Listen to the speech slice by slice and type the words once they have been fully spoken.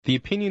The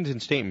opinions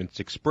and statements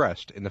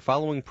expressed in the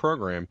following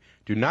program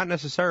do not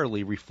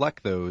necessarily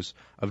reflect those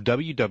of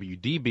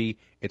WWDB,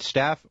 its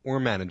staff, or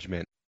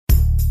management.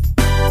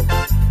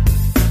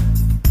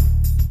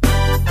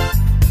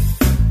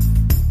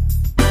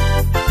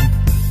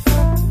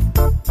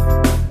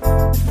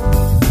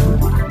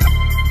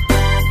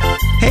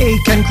 Hey,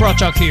 Ken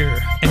Krawchuk here,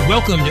 and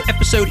welcome to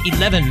episode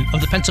 11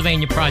 of the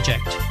Pennsylvania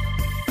Project.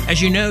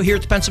 As you know, here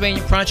at the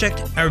Pennsylvania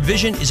Project, our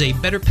vision is a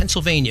better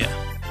Pennsylvania.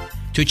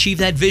 To achieve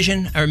that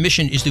vision, our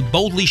mission is to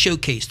boldly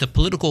showcase the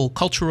political,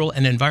 cultural,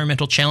 and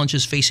environmental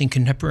challenges facing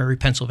contemporary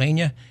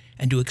Pennsylvania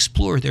and to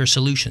explore their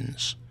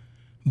solutions.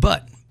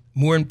 But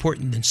more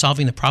important than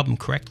solving the problem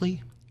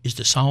correctly is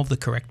to solve the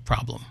correct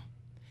problem.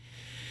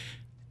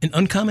 An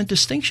uncommon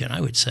distinction,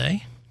 I would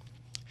say.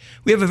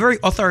 We have a very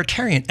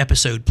authoritarian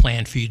episode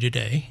planned for you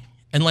today,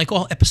 and like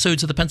all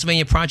episodes of the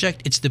Pennsylvania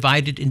Project, it's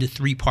divided into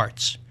 3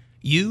 parts: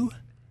 you,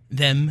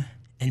 them,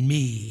 and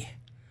me.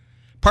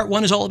 Part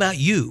 1 is all about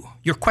you,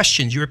 your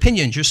questions, your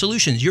opinions, your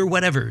solutions, your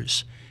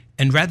whatevers.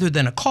 And rather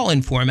than a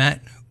call-in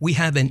format, we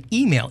have an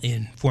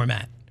email-in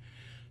format.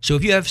 So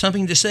if you have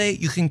something to say,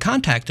 you can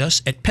contact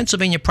us at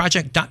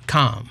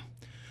PennsylvaniaProject.com.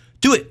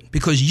 Do it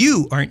because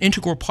you are an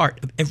integral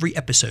part of every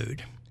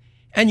episode.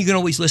 And you can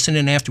always listen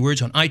in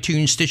afterwards on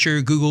iTunes,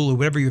 Stitcher, Google, or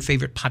whatever your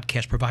favorite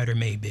podcast provider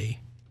may be.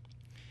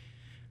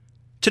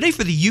 Today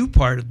for the you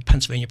part of the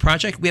Pennsylvania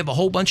Project, we have a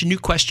whole bunch of new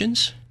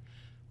questions.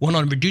 One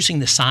on reducing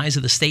the size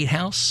of the State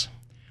House,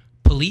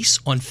 police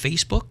on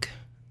Facebook,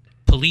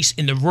 police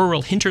in the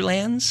rural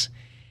hinterlands,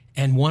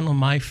 and one on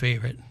my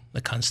favorite,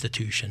 the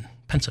Constitution,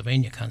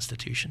 Pennsylvania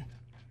Constitution.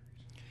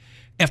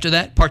 After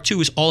that, part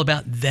 2 is all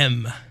about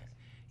them.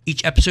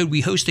 Each episode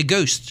we host a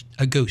guest.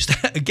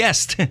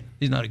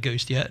 He's not a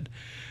ghost yet.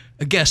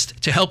 A guest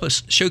to help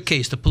us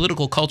showcase the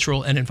political,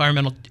 cultural, and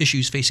environmental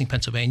issues facing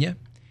Pennsylvania.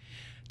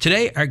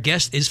 Today, our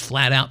guest is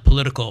flat out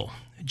political.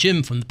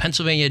 Jim from the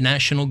Pennsylvania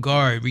National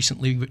Guard,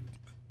 recently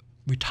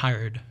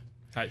retired.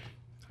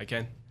 Hi,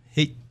 Ken.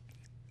 Hey.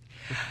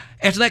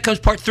 After that comes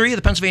part 3 of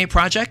the Pennsylvania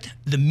Project,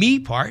 the me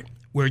part,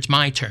 where it's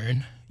my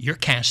turn, your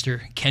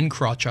caster, Ken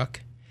Krawchuk,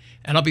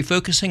 and I'll be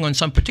focusing on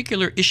some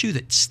particular issue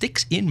that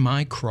sticks in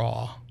my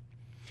craw.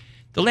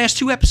 The last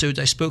 2 episodes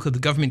I spoke of the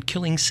government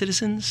killing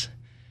citizens.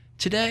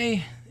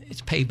 Today,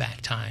 it's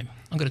payback time.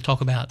 I'm going to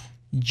talk about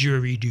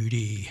jury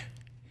duty.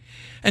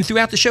 And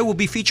throughout the show, we'll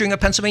be featuring a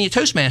Pennsylvania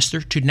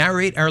Toastmaster to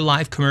narrate our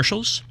live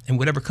commercials and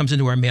whatever comes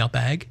into our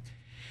mailbag.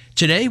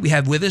 Today, we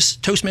have with us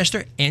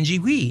Toastmaster Angie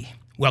Wee.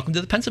 Welcome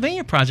to the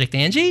Pennsylvania Project,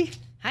 Angie.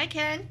 Hi,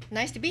 Ken.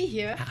 Nice to be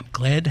here. I'm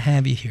glad to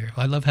have you here.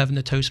 I love having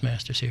the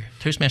Toastmasters here.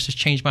 Toastmasters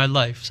changed my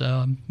life, so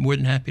I'm more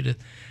than happy to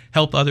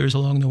help others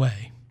along the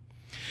way.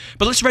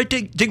 But let's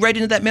dig right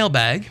into that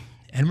mailbag.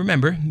 And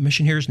remember, the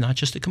mission here is not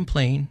just to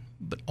complain,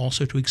 but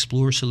also to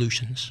explore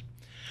solutions.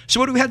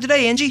 So what do we have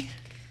today, Angie?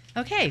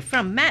 Okay,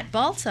 from Matt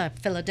Balsa,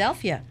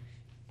 Philadelphia.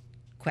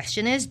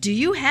 Question is, do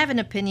you have an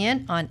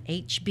opinion on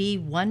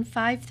HB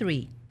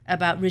 153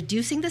 about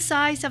reducing the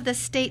size of the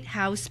State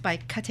House by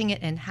cutting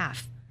it in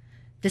half?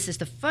 This is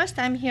the first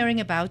I'm hearing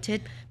about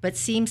it, but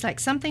seems like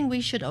something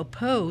we should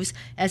oppose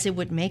as it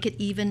would make it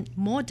even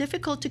more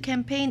difficult to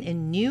campaign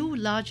in new,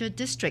 larger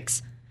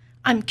districts.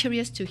 I'm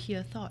curious to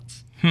hear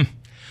thoughts.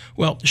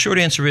 Well, the short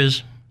answer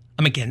is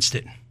I'm against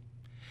it.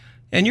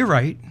 And you're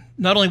right.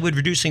 Not only would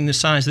reducing the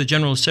size of the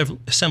General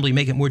Assembly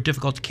make it more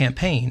difficult to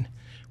campaign,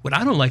 what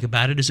I don't like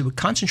about it is it would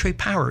concentrate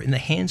power in the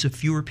hands of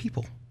fewer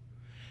people.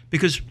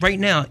 Because right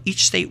now,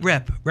 each state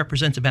rep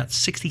represents about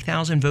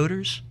 60,000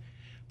 voters.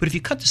 But if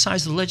you cut the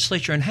size of the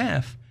legislature in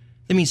half,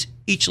 that means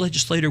each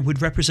legislator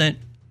would represent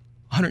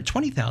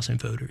 120,000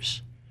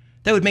 voters.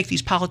 That would make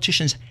these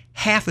politicians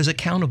half as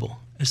accountable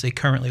as they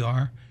currently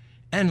are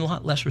and a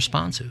lot less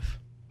responsive.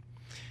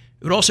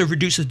 It would also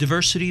reduce the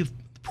diversity of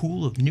the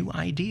pool of new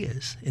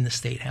ideas in the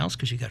State House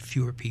because you've got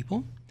fewer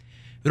people.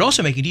 It would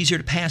also make it easier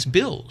to pass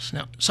bills.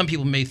 Now, some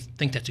people may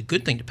think that's a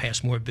good thing to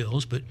pass more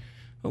bills, but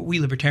we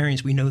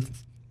libertarians, we know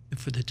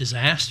for the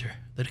disaster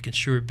that it can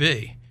sure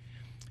be.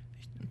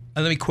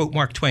 Let me quote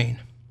Mark Twain.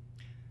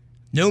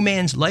 No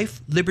man's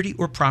life, liberty,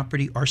 or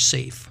property are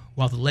safe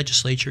while the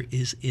legislature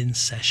is in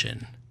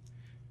session.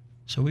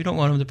 So we don't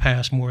want them to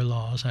pass more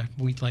laws.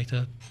 We'd like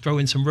to throw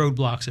in some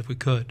roadblocks if we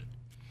could.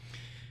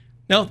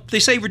 Now, they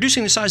say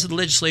reducing the size of the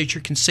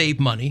legislature can save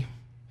money,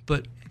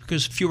 but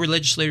because fewer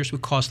legislators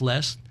would cost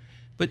less.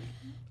 But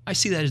I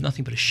see that as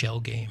nothing but a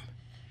shell game.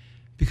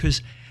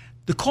 Because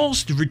the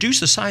calls to reduce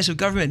the size of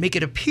government make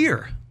it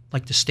appear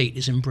like the state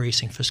is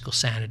embracing fiscal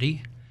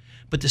sanity,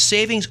 but the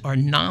savings are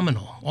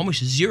nominal,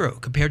 almost zero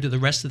compared to the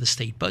rest of the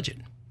state budget.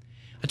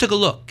 I took a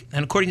look,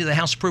 and according to the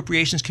House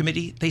Appropriations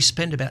Committee, they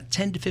spend about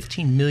 $10 to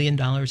 $15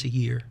 million a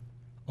year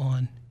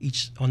on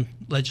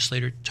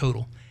legislator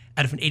total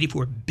out of an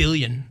 $84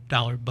 billion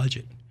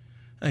budget.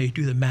 Now, you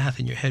do the math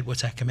in your head,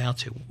 what's that come out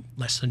to?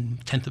 Less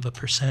than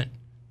 0.1%.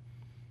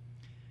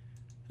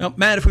 Now,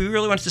 Matt, if we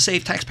really wanted to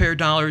save taxpayer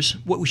dollars,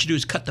 what we should do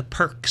is cut the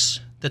perks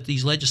that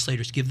these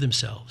legislators give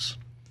themselves.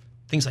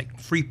 Things like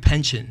free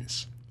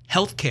pensions,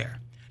 health care.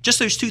 Just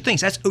those 2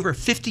 things, that's over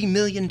 $50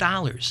 million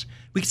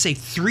We could save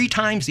 3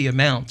 times the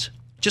amount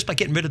just by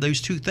getting rid of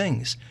those 2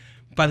 things,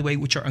 by the way,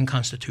 which are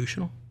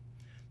unconstitutional.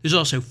 There's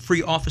also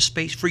free office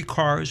space, free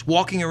cars,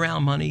 walking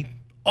around money.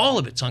 All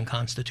of it's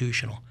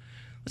unconstitutional.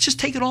 Let's just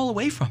take it all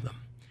away from them.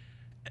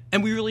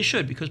 And we really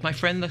should, because my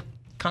friend, the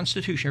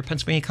Constitution, or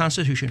Pennsylvania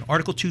Constitution,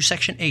 Article 2,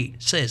 Section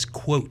 8 says,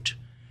 quote,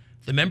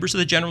 "The members of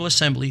the General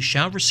Assembly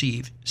shall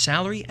receive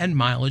salary and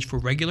mileage for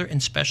regular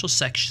and special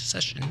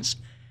sessions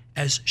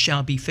as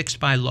shall be fixed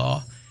by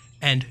law,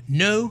 and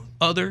no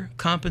other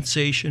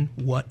compensation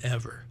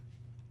whatever."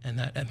 And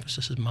that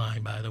emphasis is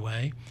mine, by the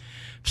way.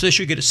 So they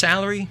should get a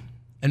salary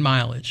and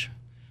mileage.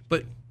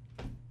 But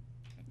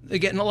they're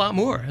getting a lot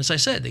more. As I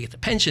said, they get the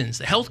pensions,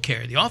 the health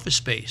care, the office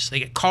space, they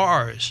get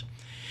cars.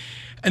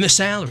 And the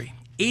salary,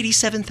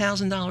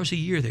 $87,000 a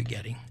year they're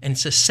getting. And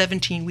it's a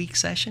 17-week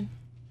session.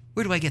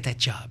 Where do I get that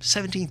job?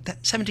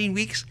 17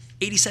 weeks,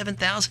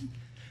 87,000?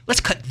 Let's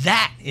cut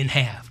that in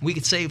half. We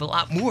could save a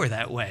lot more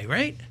that way,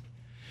 right?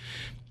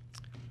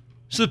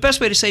 So the best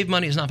way to save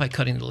money is not by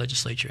cutting the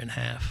legislature in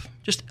half.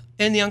 Just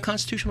end the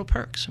unconstitutional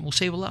perks, and we'll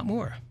save a lot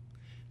more.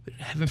 But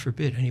heaven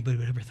forbid anybody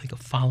would ever think of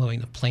following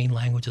the plain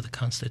language of the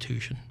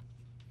Constitution.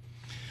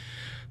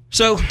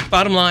 So,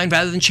 bottom line,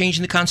 rather than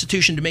changing the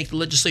Constitution to make the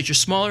legislature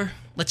smaller,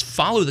 let's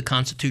follow the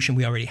Constitution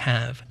we already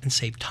have and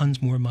save tons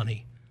more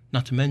money,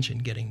 not to mention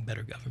getting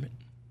better government.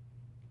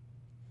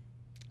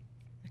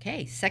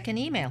 Okay, second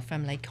email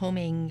from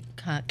Lycoming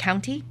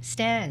County.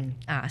 Stan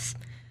asks,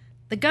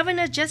 the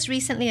governor just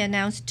recently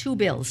announced 2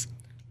 bills,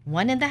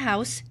 one in the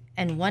House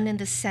and one in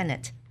the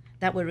Senate,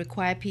 that would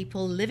require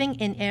people living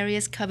in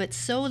areas covered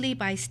solely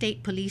by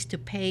state police to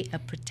pay a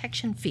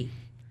protection fee.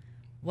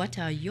 What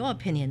are your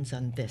opinions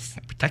on this?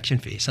 A protection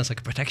fee sounds like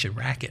a protection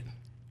racket.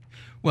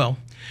 Well,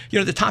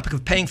 the topic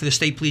of paying for the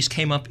state police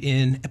came up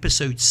in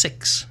episode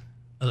 6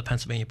 of the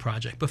Pennsylvania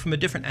Project, but from a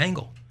different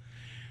angle.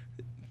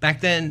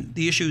 Back then,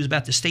 the issue was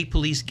about the state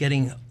police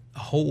getting a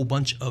whole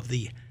bunch of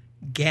the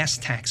gas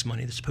tax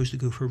money that's supposed to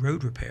go for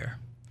road repair.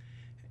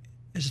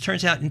 As it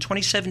turns out, in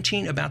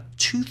 2017, about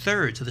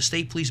 2/3 of the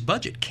state police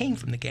budget came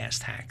from the gas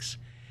tax,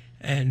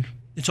 and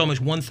it's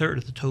almost 1/3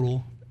 of the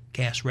total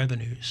gas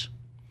revenues.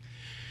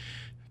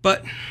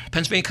 But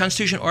Pennsylvania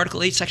Constitution,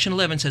 Article 8, Section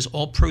 11 says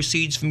all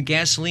proceeds from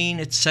gasoline,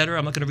 etc.,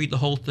 I'm not going to read the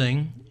whole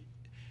thing,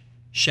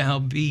 shall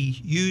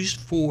be used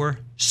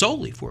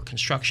solely for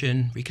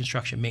construction,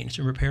 reconstruction, maintenance,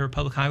 and repair of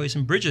public highways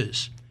and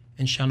bridges,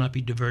 and shall not be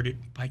diverted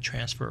by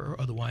transfer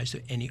or otherwise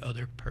to any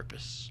other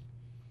purpose.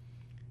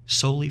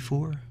 Solely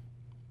for?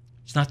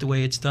 It's not the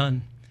way it's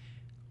done.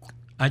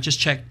 I just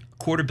checked,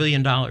 $250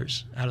 million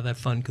out of that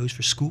fund goes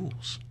for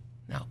schools.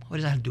 Now, what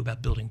does that have to do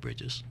about building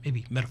bridges?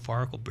 Maybe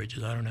metaphorical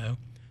bridges, I don't know.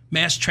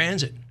 Mass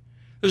transit.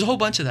 There's a whole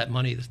bunch of that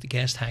money that the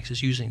gas tax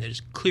is using that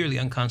is clearly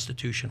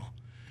unconstitutional.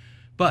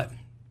 But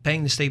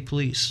paying the state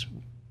police,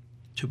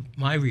 to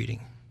my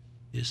reading,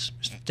 is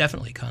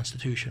definitely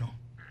constitutional.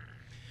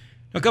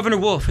 Now, Governor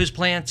Wolf, his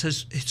plan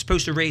says it's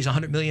supposed to raise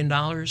 $100 million.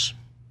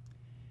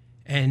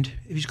 And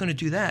if he's going to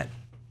do that,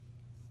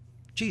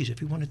 geez, if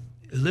you want to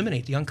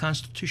eliminate the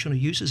unconstitutional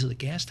uses of the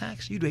gas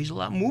tax, you'd raise a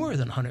lot more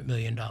than $100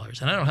 million.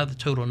 And I don't have the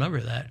total number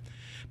of that.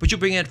 But you'll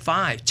bring in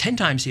 10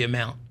 times the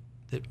amount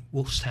that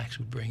Wolf's tax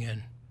would bring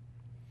in.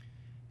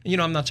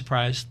 And, I'm not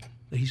surprised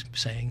that he's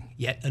saying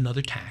yet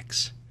another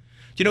tax.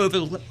 Over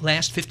the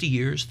last 50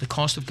 years, the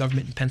cost of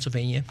government in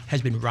Pennsylvania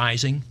has been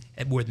rising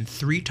at more than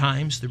 3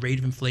 times the rate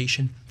of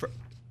inflation for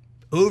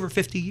over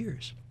 50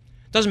 years.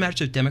 Doesn't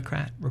matter if it's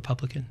Democrat,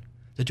 Republican.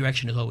 The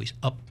direction is always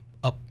up,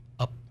 up,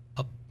 up,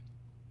 up.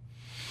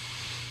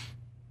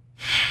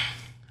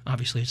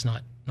 Obviously, it's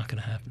not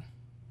going to happen.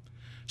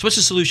 So what's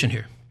the solution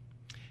here?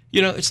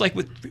 It's like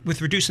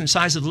with reducing the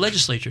size of the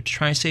legislature to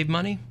try and save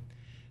money.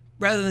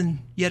 Rather than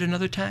yet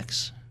another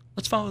tax,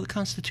 let's follow the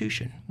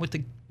Constitution, what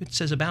it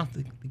says about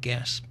the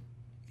gas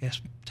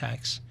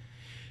tax.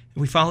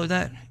 If we follow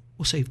that,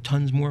 we'll save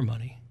tons more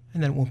money,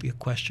 and then it won't be a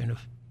question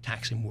of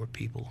taxing more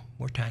people,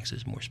 more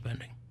taxes, more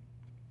spending.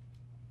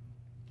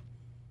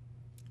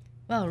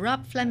 Well,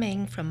 Rob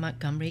Fleming from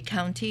Montgomery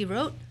County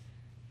wrote,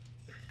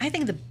 I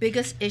think the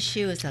biggest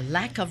issue is a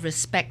lack of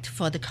respect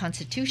for the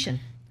Constitution.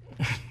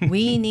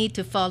 We need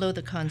to follow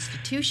the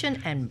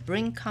Constitution and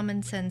bring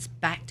common sense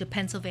back to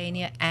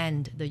Pennsylvania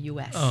and the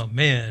U.S. Oh,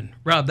 man.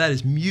 Rob, that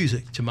is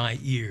music to my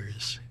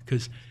ears.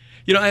 Because,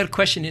 I had a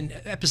question in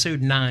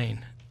episode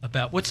 9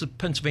 about what's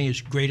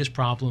Pennsylvania's greatest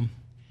problem.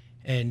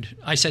 And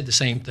I said the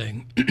same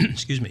thing.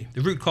 Excuse me.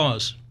 The root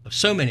cause of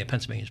so many of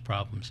Pennsylvania's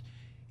problems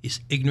is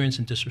ignorance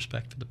and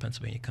disrespect for the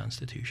Pennsylvania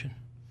Constitution.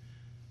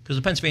 Because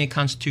the Pennsylvania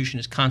Constitution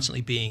is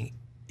constantly being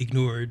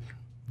ignored,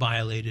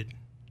 violated,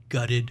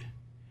 gutted.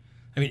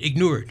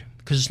 Ignored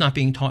because it's not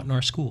being taught in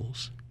our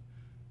schools.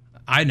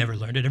 I never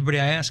learned it. Everybody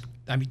I ask,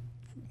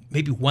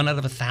 maybe 1 out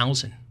of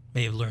 1,000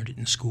 may have learned it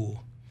in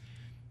school.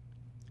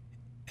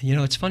 And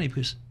it's funny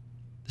because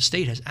the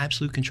state has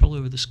absolute control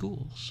over the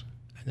schools,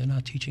 and they're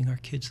not teaching our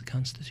kids the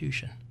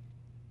Constitution.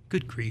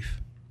 Good grief.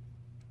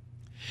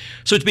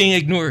 So it's being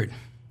ignored.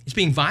 It's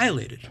being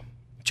violated.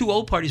 2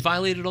 old parties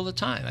violate it all the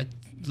time.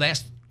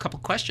 Last couple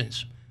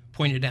questions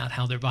pointed out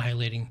how they're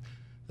violating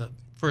the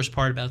first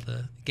part about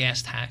the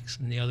gas tax,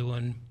 and the other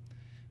one,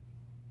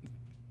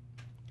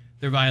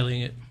 they're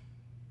violating it.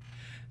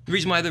 The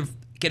reason why they're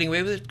getting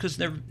away with it is because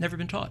they've never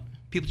been taught.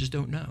 People just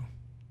don't know.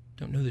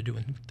 Don't know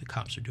the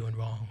cops are doing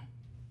wrong.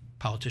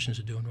 Politicians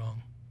are doing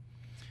wrong.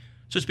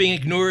 So it's being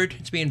ignored,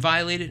 it's being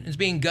violated, and it's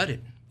being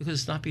gutted because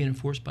it's not being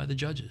enforced by the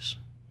judges,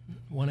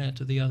 one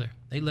after the other.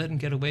 They let them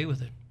get away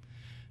with it.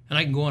 And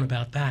I can go on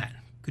about that.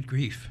 Good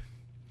grief.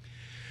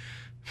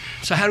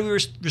 So how do we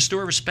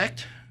restore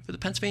respect for the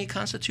Pennsylvania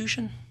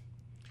Constitution?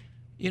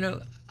 You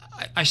know,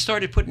 I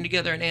started putting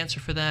together an answer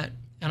for that,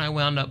 and I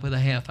wound up with a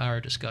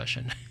half-hour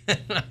discussion.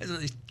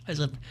 I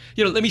said,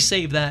 you know, let me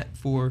save that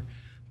for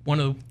one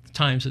of the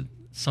times that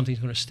something's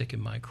going to stick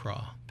in my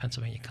craw,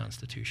 Pennsylvania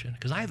Constitution,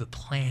 because I have a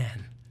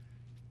plan.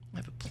 I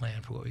have a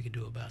plan for what we could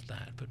do about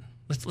that, but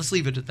let's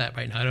leave it at that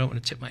right now. I don't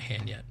want to tip my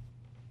hand yet.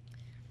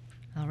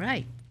 All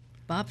right.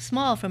 Bob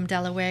Small from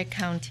Delaware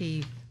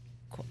County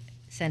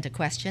sent a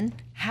question.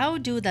 How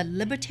do the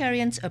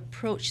Libertarians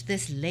approach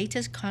this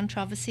latest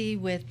controversy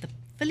with the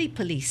Philly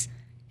police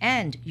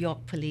and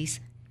York police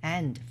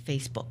and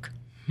Facebook?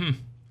 An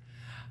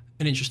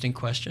interesting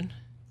question.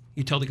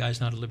 You tell the guy's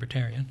not a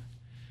libertarian,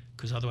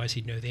 because otherwise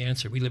he'd know the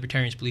answer. We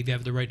libertarians believe you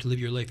have the right to live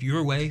your life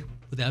your way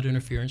without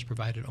interference,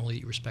 provided only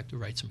that you respect the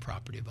rights and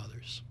property of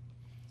others.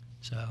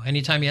 So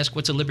anytime you ask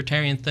what's a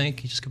libertarian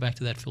think, you just go back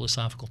to that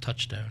philosophical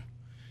touchstone.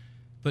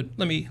 But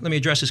let me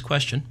address his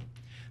question.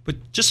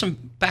 But just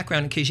some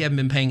background in case you haven't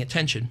been paying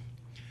attention.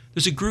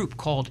 There's a group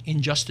called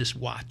Injustice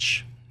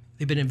Watch.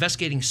 They've been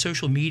investigating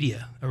social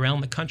media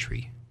around the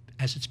country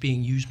as it's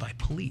being used by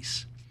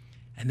police.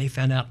 And they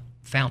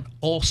found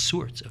all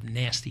sorts of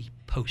nasty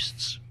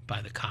posts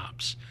by the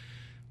cops.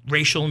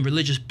 Racial and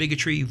religious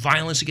bigotry,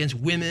 violence against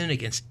women,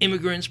 against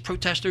immigrants,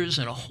 protesters,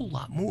 and a whole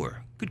lot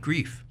more. Good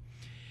grief.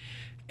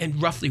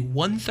 And roughly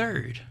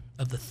 1/3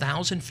 of the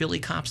 1,000 Philly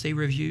cops they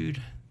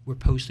reviewed were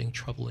posting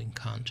troubling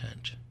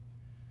content.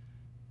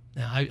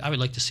 Now, I would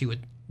like to see what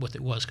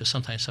it was, because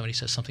sometimes somebody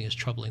says something is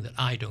troubling that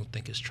I don't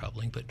think is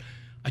troubling. But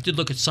I did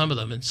look at some of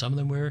them, and some of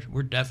them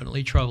were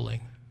definitely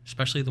troubling,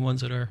 especially the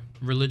ones that are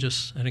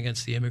religious and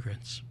against the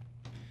immigrants.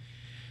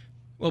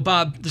 Well,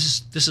 Bob,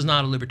 this is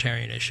not a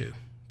libertarian issue,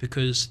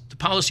 because the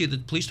policy of the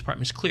police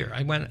department is clear.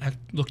 I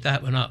looked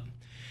that one up.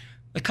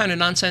 That kind of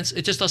nonsense,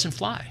 it just doesn't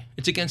fly.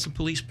 It's against the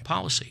police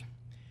policy.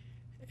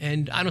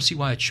 And I don't see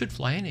why it should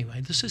fly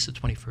anyway. This is the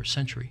 21st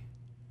century.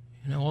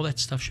 You know, all that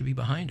stuff should be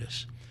behind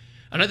us.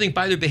 And I think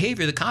by their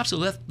behavior, the cops have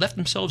left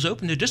themselves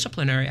open to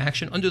disciplinary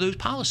action under those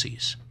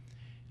policies.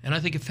 And I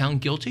think if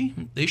found guilty,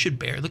 they should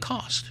bear the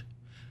cost.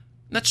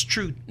 And that's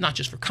true not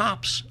just for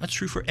cops. That's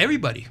true for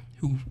everybody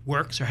who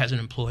works or has an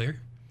employer.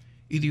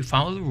 Either you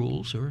follow the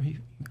rules or you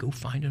go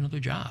find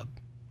another job.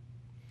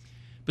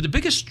 But the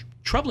biggest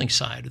troubling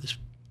side of this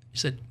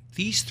is that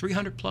these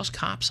 300-plus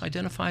cops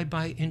identified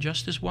by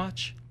Injustice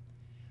Watch,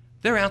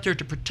 they're out there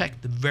to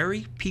protect the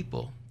very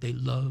people they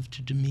love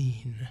to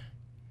demean.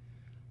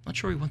 Not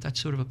sure we want that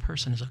sort of a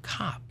person as a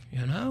cop,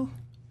 you know?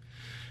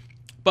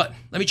 But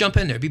let me jump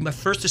in there. Be my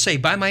first to say,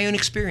 by my own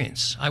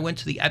experience, I went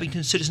to the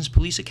Abington Citizens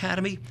Police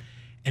Academy,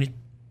 and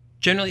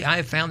generally I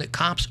have found that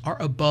cops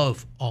are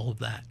above all of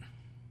that.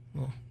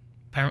 Well,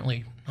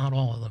 apparently not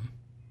all of them.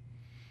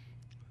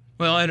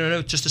 Well, I don't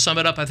know. Just to sum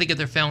it up, I think if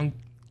they're found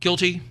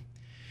guilty,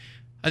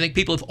 I think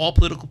people of all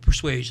political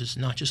persuasions,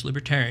 not just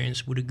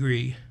libertarians, would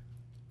agree,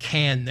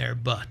 can their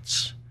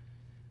butts,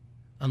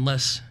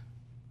 unless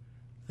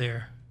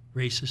they're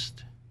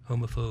racist,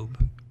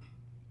 homophobe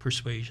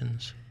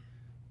persuasions.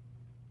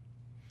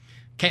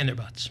 Can their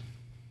butts.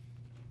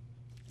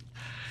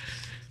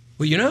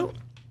 Well, you know,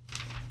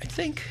 I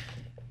think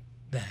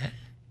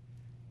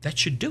that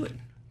should do it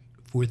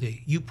for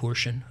the you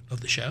portion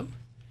of the show,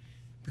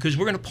 because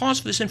we're going to pause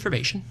for this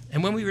information,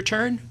 and when we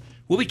return,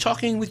 we'll be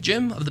talking with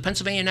Jim of the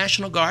Pennsylvania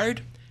National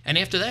Guard, and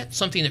after that,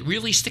 something that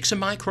really sticks in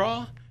my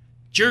craw,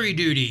 jury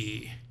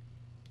duty.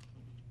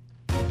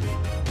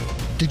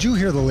 Did you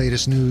hear the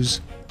latest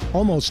news?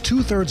 Almost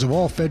 2/3 of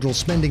all federal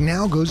spending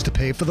now goes to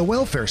pay for the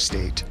welfare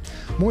state.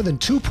 More than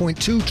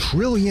 $2.2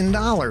 trillion,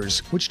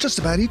 which just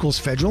about equals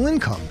federal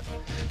income.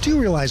 Do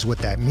you realize what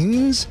that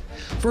means?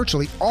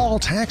 Virtually all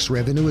tax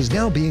revenue is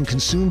now being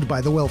consumed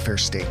by the welfare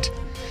state.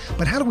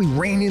 But how do we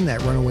rein in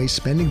that runaway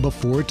spending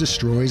before it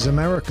destroys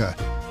America?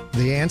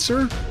 The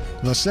answer?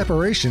 The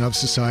separation of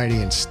society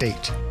and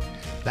state.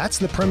 That's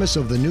the premise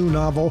of the new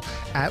novel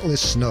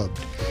Atlas Snubbed,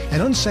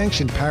 an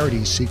unsanctioned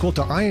parody sequel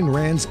to Ayn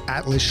Rand's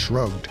Atlas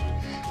Shrugged.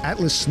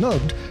 Atlas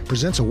Snubbed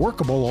presents a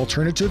workable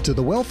alternative to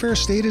the welfare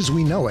state as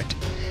we know it.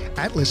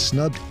 Atlas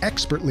Snubbed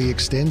expertly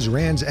extends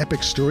Rand's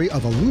epic story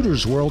of a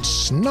looter's world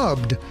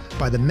snubbed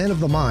by the men of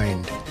the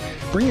mind,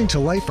 bringing to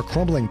life a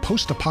crumbling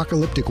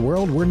post-apocalyptic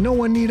world where no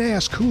one need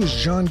ask who is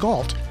John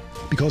Galt,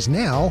 because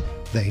now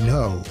they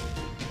know.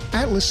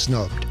 Atlas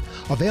Snubbed,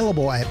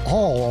 available at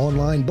all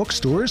online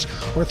bookstores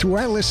or through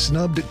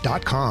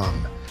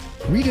atlassnubbed.com.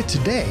 Read it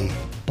today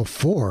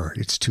before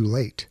it's too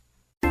late.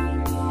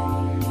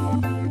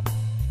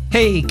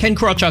 Hey, Ken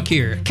Krawchuk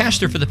here,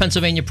 caster for the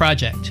Pennsylvania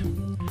Project.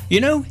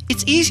 You know,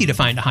 it's easy to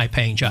find a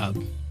high-paying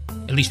job.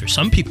 At least for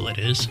some people it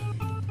is.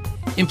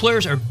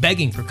 Employers are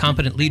begging for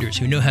competent leaders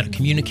who know how to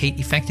communicate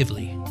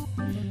effectively.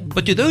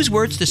 But do those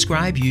words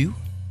describe you?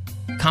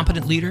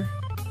 Competent leader?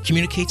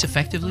 Communicates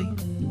effectively?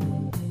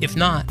 If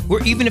not,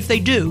 or even if they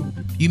do,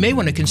 you may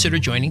want to consider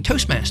joining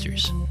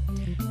Toastmasters.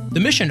 The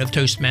mission of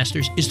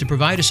Toastmasters is to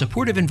provide a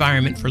supportive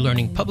environment for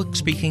learning public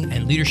speaking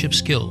and leadership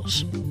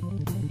skills.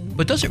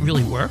 But does it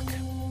really work?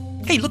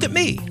 Hey, look at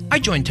me. I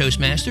joined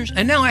Toastmasters,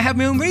 and now I have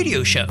my own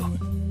radio show.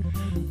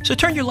 So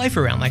turn your life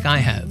around like I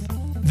have.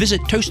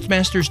 Visit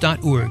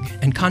Toastmasters.org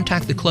and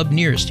contact the club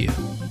nearest you.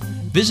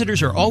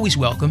 Visitors are always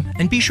welcome,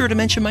 and be sure to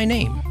mention my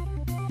name.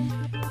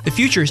 The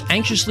future is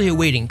anxiously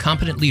awaiting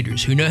competent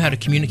leaders who know how to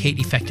communicate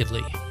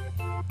effectively.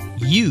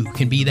 You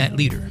can be that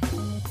leader.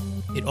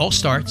 It all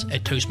starts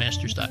at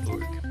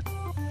Toastmasters.org.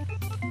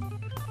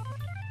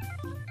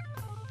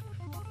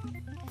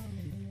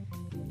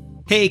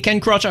 Hey,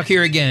 Ken Krawchuk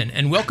here again,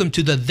 and welcome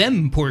to the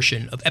Them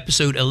portion of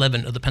episode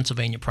 11 of the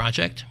Pennsylvania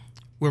Project,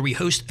 where we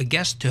host a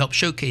guest to help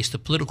showcase the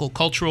political,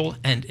 cultural,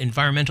 and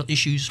environmental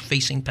issues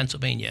facing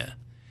Pennsylvania.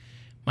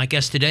 My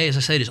guest today, as I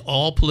said, is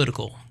all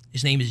political.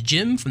 His name is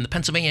Jim from the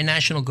Pennsylvania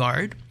National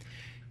Guard.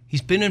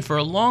 He's been in for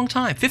a long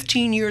time,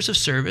 15 years of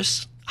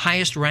service,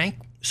 highest rank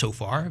so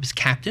far was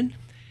captain.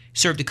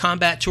 Served a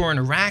combat tour in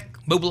Iraq,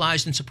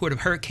 mobilized in support of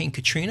Hurricane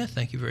Katrina,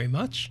 thank you very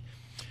much.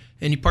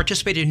 And he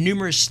participated in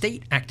numerous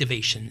state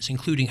activations,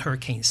 including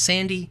Hurricane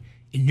Sandy,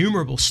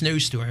 innumerable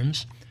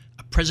snowstorms,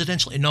 a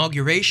presidential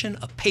inauguration,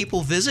 a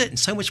papal visit, and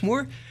so much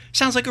more.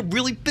 Sounds like a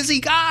really busy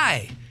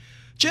guy.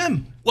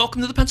 Jim, welcome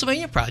to the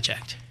Pennsylvania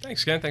Project.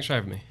 Thanks, Ken. Thanks for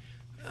having me.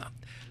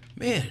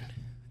 Man,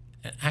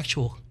 an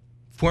actual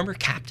former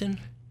captain?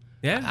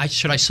 Yeah.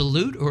 Should I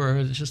salute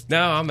or just...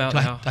 No, I'm out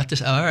now.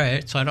 All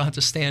right, so I don't have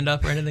to stand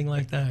up or anything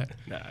like that.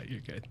 Nah,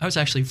 you're good. I was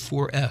actually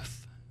 4F.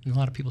 And a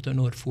lot of people don't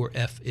know what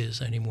 4F is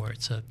anymore.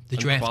 It's the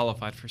draft.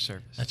 Qualified for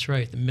service. That's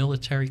right, the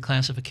military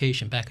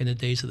classification back in the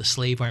days of the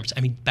slave arms.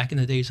 Back in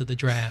the days of the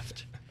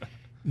draft.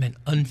 Meant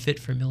unfit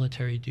for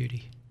military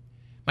duty.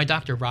 My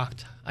doctor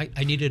rocked.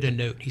 I needed a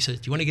note. He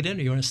said, do you want to get in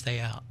or you want to stay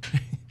out?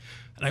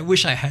 And I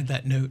wish I had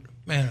that note.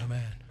 Man, oh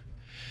man.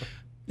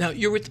 Now,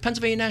 you're with the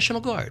Pennsylvania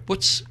National Guard.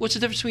 What's the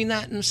difference between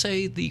that and,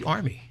 say, the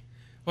Army?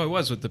 Well, I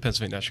was with the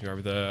Pennsylvania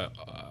National Guard.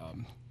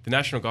 The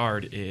National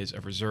Guard is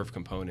a reserve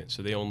component,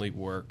 so they only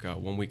work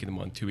 1 week in the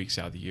month, 2 weeks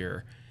out of the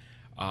year.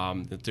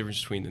 The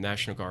difference between the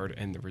National Guard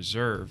and the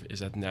reserve is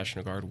that the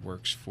National Guard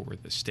works for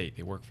the state.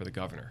 They work for the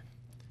governor.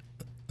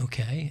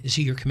 Okay. Is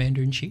he your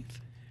commander-in-chief?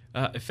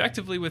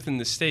 Effectively within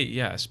the state,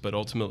 yes, but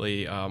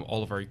ultimately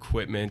all of our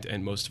equipment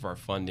and most of our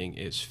funding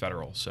is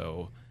federal.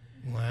 So,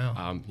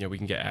 wow. We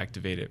can get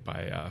activated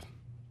by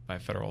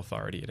federal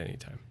authority at any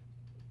time.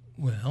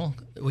 Well,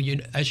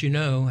 as you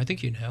know, I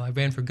think you know, I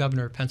ran for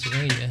governor of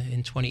Pennsylvania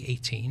in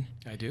 2018.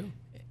 I do.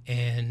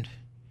 And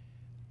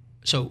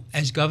so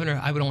as governor,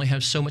 I would only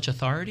have so much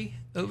authority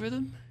over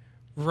them?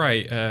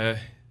 Right.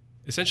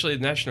 Essentially,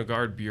 the National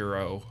Guard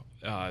Bureau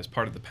is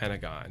part of the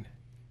Pentagon.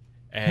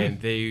 And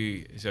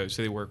they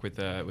work with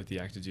the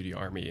active duty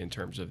Army in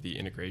terms of the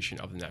integration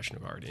of the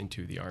National Guard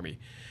into the Army.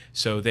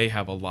 So they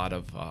have a lot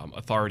of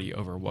authority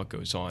over what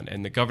goes on.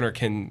 And the governor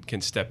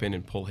can step in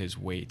and pull his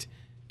weight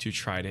to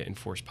try to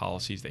enforce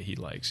policies that he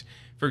likes.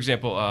 For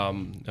example,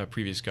 a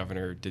previous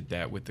governor did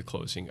that with the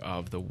closing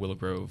of the Willow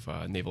Grove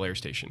Naval Air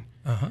Station.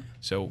 Uh-huh.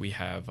 So we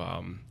have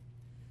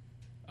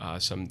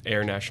some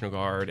Air National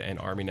Guard and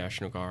Army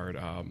National Guard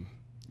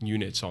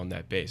units on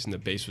that base, and the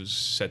base was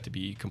set to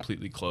be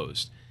completely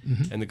closed.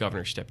 Mm-hmm. And the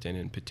governor stepped in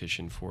and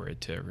petitioned for it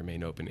to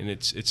remain open, and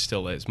it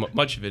still is.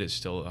 Much of it is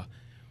still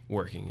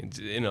working. It's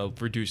in a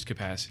reduced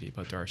capacity,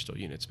 but there are still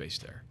units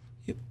based there.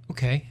 Yep.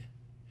 Okay.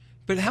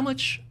 But how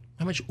much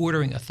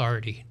ordering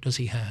authority does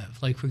he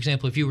have? Like, for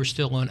example, if you were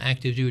still on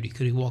active duty,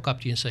 could he walk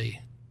up to you and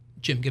say,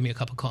 Jim, give me a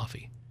cup of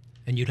coffee?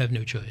 And you'd have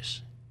no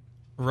choice.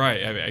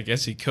 Right. I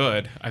guess he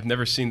could. I've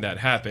never seen that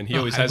happen. He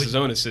always has his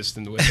own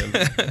assistant with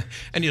him.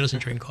 And he doesn't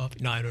drink coffee.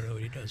 No, I don't know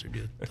what he does or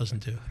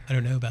doesn't do. I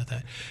don't know about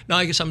that. No,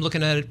 I guess I'm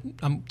looking at it,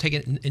 I'm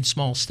taking it in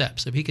small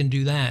steps. If he can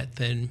do that,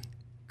 then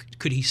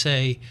could he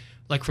say,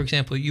 like, for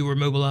example, you were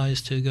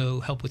mobilized to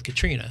go help with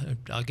Katrina.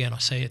 Again, I'll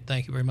say it.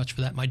 Thank you very much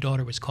for that. My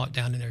daughter was caught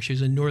down in there. She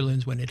was in New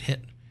Orleans when it hit.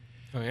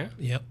 Oh, yeah?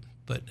 Yep.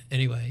 But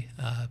anyway,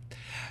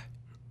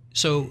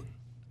 so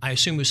I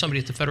assume it was somebody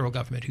at the federal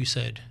government who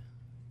said,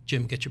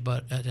 Jim, get your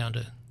butt down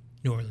to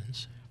New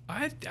Orleans.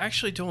 I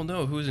actually don't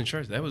know who was in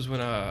charge. That was when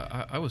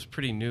I was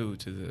pretty new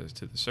to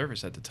the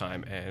service at the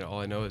time, and all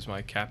I know is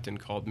my captain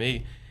called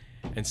me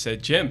and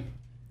said, Jim,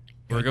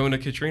 we're going to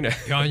Katrina.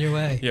 You're on your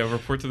way. Yeah,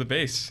 report to the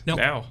base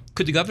now.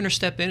 Could the governor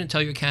step in and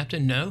tell your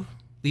captain, no,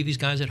 leave these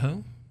guys at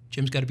home?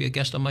 Jim's got to be a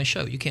guest on my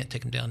show. You can't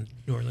take him down to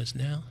New Orleans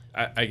now.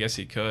 I guess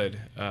he could.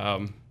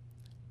 I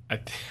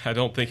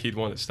don't think he'd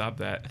want to stop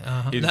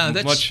that.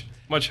 He's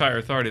much higher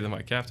authority than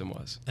my captain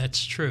was.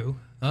 That's true.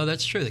 Oh,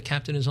 that's true. The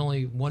captain is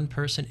only one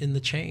person in the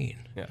chain.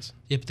 Yes.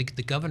 Yep.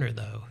 The governor,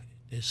 though,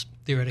 is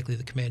theoretically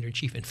the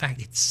commander-in-chief. In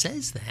fact, it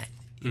says that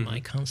in my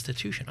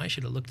Constitution. I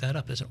should have looked that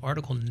up. There's an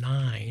Article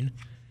 9,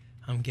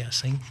 I'm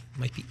guessing. It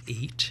might be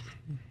 8.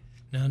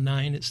 Now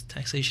 9 is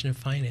taxation and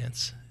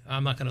finance.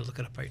 I'm not going to look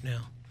it up right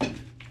now.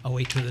 I'll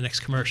wait till the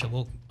next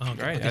commercial. I'll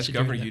Right. get As you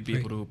governor, doing that. you'd be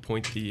Great. able to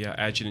appoint the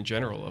Adjutant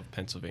General of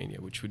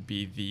Pennsylvania, which would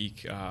be the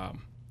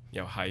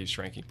highest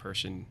ranking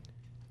person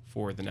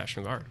for the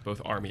National Guard,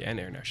 both Army and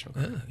Air National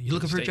Guard. Oh, you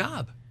looking for a State.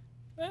 job?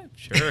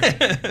 Sure.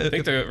 I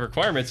think the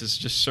requirements is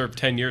just serve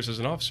 10 years as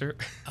an officer.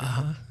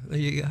 There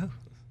you go.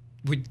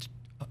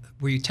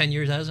 Were you 10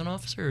 years as an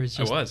officer? Or it's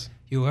I just, was.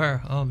 You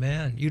were? Oh,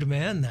 man. You the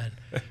man, then.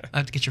 I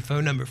have to get your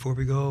phone number before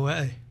we go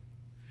away.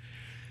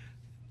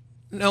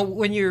 Now,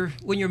 when you're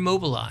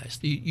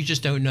mobilized, you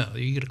just don't know.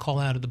 You get a call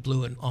out of the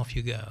blue and off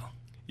you go.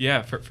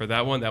 Yeah, for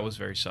that one, that was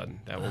very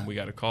sudden. That one, we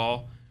got a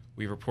call.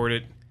 We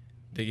reported.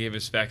 They gave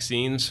us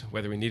vaccines,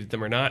 whether we needed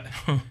them or not,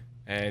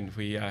 and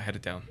we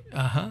headed down.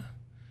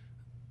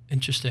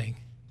 Interesting.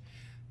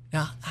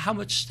 Now, how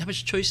much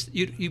choice?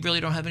 You really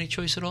don't have any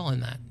choice at all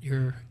in that.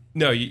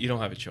 No, you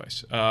don't have a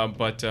choice.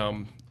 But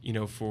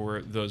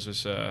for those of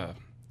us,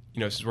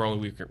 since we're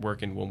only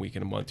working 1 week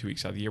in a month, 2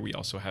 weeks out of the year, we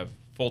also have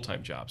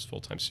full-time jobs,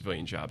 full-time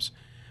civilian jobs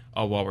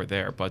while we're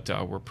there. But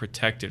we're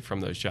protected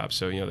from those jobs.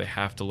 So, they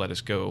have to let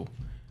us go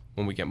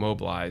when we get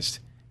mobilized.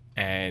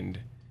 And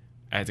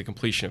at the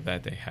completion of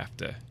that, they have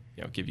to,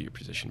 give you your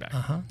position back.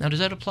 Now, does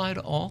that apply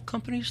to all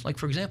companies? Like,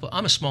 for example,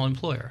 I'm a small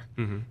employer.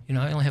 Mm-hmm.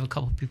 I only have a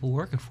couple of people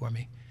working for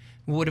me.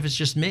 What if it's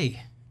just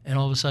me, and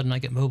all of a sudden I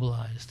get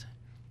mobilized?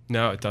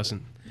 No, it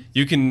doesn't.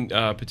 You can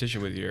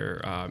petition with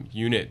your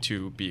unit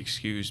to be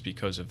excused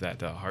because of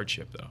that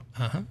hardship, though.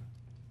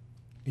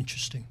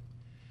 Interesting.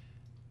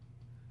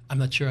 I'm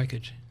not sure I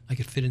could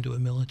fit into a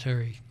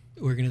military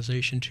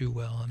organization too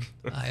well.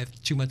 I have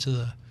too much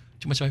of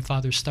my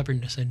father's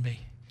stubbornness in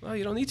me. Well,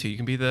 you don't need to. You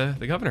can be the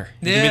governor.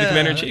 You can be the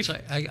commander-in-chief.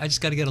 That's right. I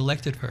just got to get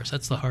elected first.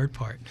 That's the hard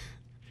part.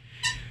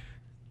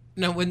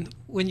 Now,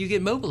 when you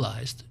get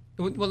mobilized,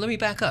 well, let me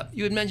back up.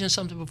 You had mentioned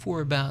something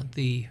before about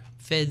the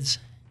feds.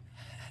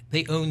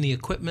 They own the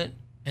equipment,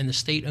 and the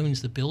state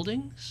owns the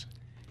buildings?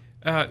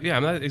 Yeah,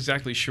 I'm not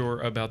exactly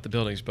sure about the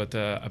buildings, but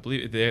I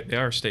believe they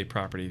are state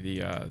property,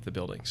 the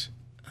buildings.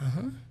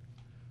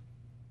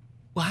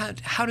 Well,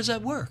 how does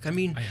that work? I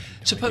mean, I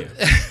have no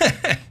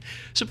idea.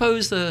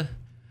 suppose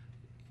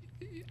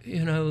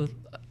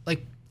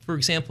like, for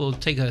example,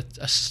 take a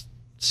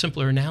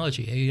simpler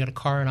analogy. You got a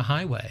car on a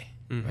highway,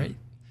 right?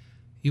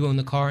 You own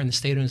the car and the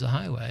state owns the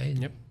highway.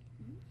 Yep.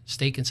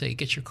 State can say,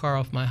 get your car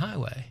off my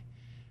highway.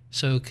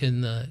 So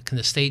can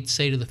the state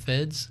say to the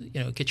feds,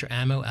 get your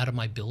ammo out of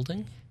my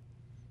building?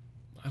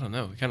 I don't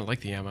know. We kind of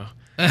like the ammo.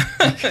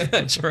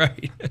 That's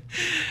right.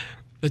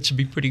 That should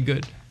be pretty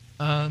good.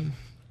 I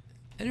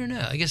don't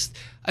know. I guess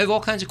I have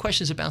all kinds of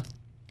questions about,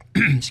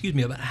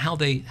 about how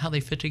they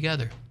fit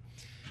together.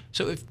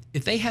 So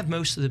if they have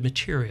most of the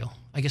material,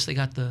 I guess they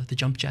got the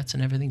jump jets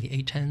and everything, the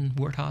A-10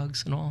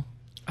 Warthogs and all.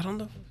 I don't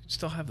know if we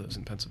still have those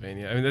in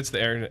Pennsylvania. I mean, that's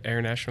the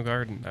Air National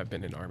Guard, and I've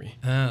been in Army.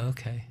 Oh,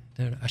 okay.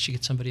 I should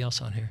get somebody else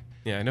on here.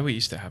 Yeah, I know we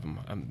used to have them.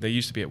 They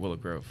used to be at Willow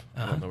Grove.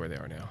 I don't know where they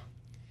are now.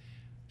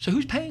 So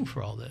who's paying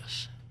for all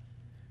this?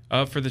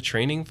 For the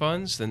training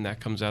funds, then that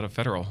comes out of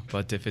federal.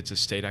 But if it's a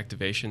state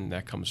activation,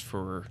 that comes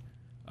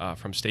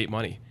from state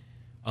money,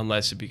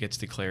 unless it gets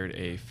declared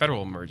a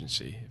federal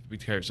emergency. If it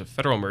declares a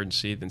federal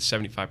emergency, then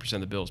 75%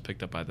 of the bill is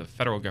picked up by the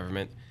federal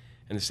government,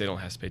 and the state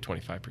only has to pay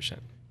 25%.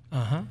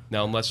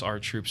 Now, unless our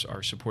troops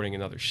are supporting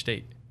another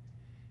state.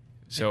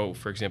 So,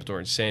 for example,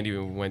 during Sandy,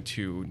 when we went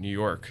to New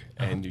York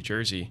and New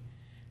Jersey,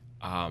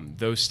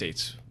 those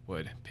states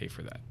would pay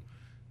for that.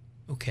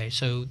 Okay,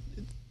 so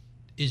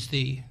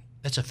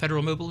that's a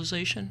federal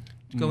mobilization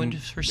going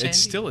for Sandy? It's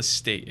still a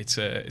state.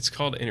 It's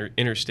called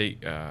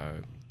interstate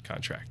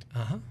contract.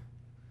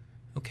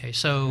 Okay,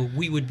 so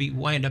we would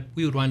wind up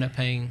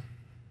paying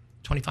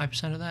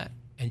 25% of that,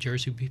 and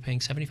Jersey would be paying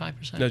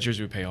 75%. No,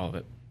 Jersey would pay all of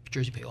it.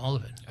 Jersey pay all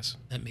of it. Yes.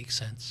 That makes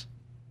sense.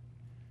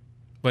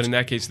 But in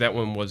that case, that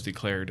one was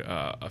declared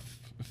a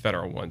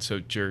federal one, so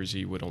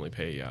Jersey would only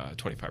pay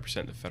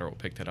 25%. The federal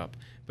picked it up,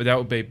 but that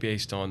would be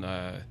based on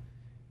the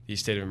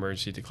state of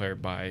emergency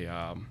declared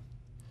by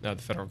the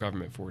federal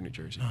government for New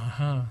Jersey.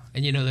 And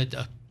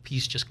that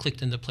piece just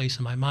clicked into place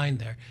in my mind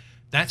there.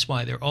 That's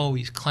why they're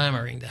always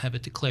clamoring to have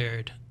it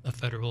declared a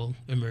federal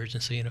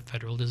emergency and a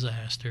federal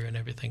disaster and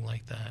everything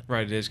like that.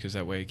 Right, it is, because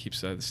that way it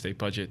keeps the state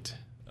budget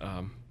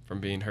from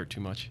being hurt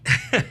too much.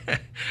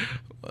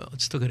 Well,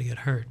 it's still going to get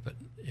hurt, but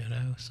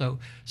So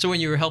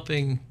when you were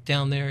helping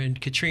down there in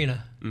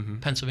Katrina,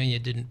 Pennsylvania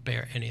didn't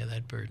bear any of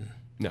that burden.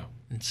 No.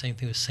 And same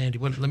thing with Sandy.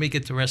 Let me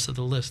get the rest of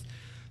the list.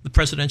 The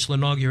presidential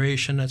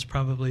inauguration, that's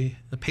probably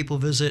the papal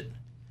visit,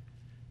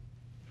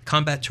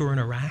 combat tour in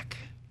Iraq.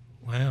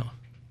 Wow.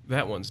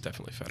 That one's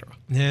definitely federal.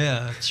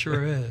 Yeah, it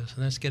sure is.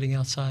 And that's getting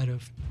outside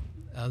of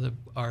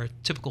our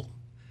typical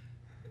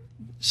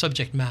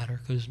subject matter,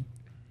 because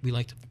we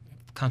like to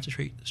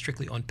concentrate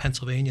strictly on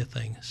Pennsylvania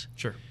things.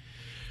 Sure.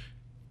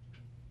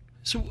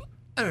 So,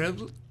 I don't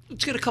know,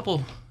 let's get a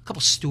couple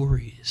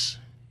stories.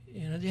 Do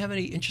you have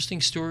any interesting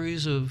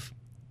stories of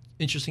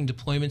interesting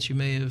deployments you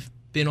may have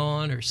been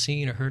on or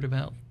seen or heard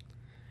about?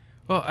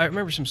 Well, I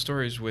remember some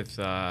stories with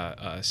state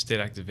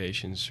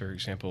activations. For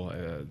example,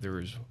 there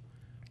was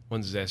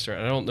one disaster.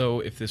 And I don't know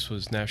if this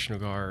was National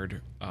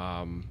Guard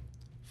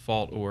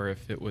fault or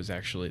if it was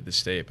actually the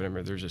state, but I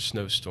remember there was a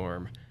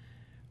snowstorm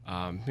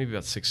maybe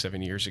about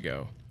 6-7 years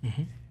ago.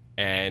 Mm-hmm.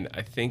 And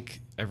I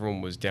think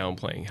everyone was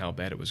downplaying how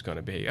bad it was going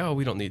to be. Oh,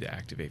 we don't need to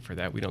activate for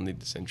that. We don't need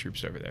to send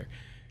troops over there.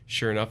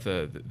 Sure enough,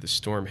 the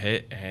storm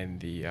hit, and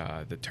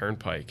the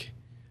turnpike,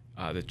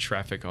 the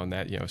traffic on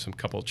that, some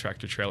couple of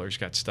tractor trailers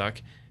got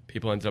stuck.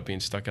 People ended up being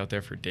stuck out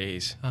there for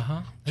days.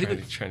 Uh-huh. Trying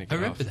to get I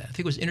remember off. that. I think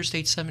it was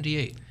Interstate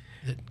 78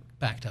 that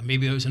backed up.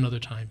 Maybe it was another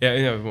time. Yeah,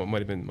 it might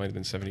have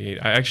been 78.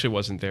 I actually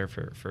wasn't there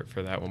for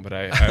that one, but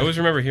I always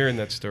remember hearing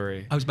that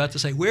story. I was about to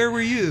say, where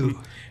were you?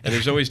 And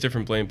there's always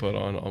different blame put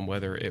on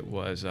whether it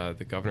was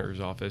the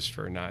governor's office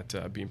for not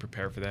being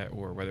prepared for that,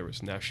 or whether it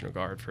was National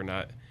Guard for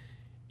not,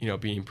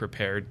 being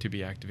prepared to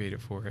be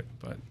activated for it.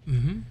 But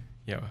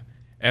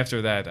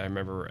after that, I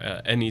remember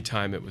any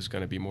time it was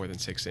going to be more than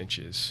 6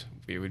 inches,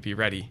 we would be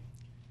ready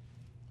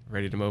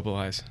to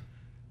mobilize.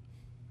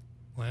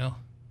 Well,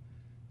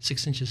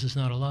 6 inches is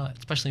not a lot,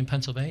 especially in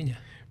Pennsylvania.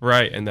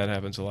 Right, and that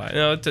happens a lot.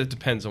 It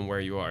depends on where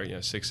you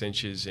are. 6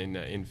 inches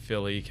in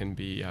Philly can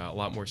be a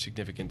lot more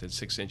significant than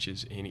 6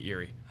 inches in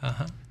Erie.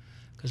 Uh-huh.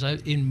 Because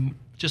in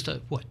just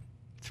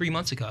 3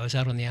 months ago, I was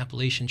out on the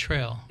Appalachian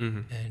Trail,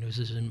 Mm-hmm. and it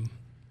was in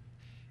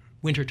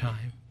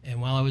wintertime. And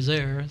while I was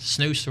there, a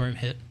snowstorm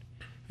hit.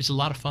 It was a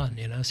lot of fun,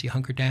 So you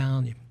hunker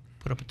down, you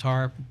put up a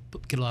tarp,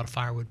 get a lot of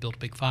firewood, build a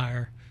big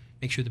fire,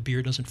 make sure the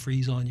beer doesn't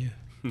freeze on you,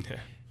 Yeah.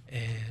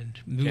 and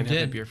moved Can't have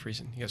in. the beer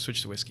freezing. You got to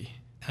switch to whiskey.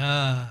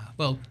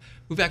 Well,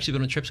 we've actually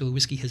been on trips where the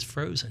whiskey has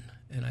frozen,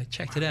 and I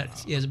checked it out.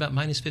 It's about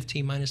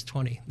 -15,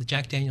 -20. The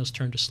Jack Daniels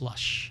turned to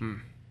slush.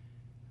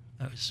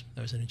 That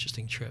was an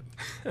interesting trip.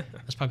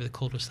 That's probably the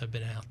coldest I've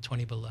been out,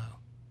 20 below.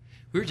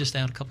 We were just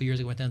out a couple of years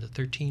ago, went down to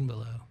 13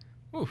 below.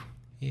 Ooh.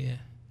 Yeah.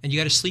 And you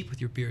got to sleep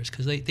with your beers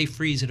because they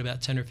freeze at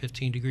about 10 or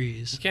 15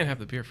 degrees. You can't have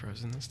the beer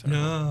frozen. That's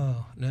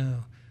terrible.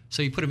 No.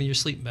 So you put them in your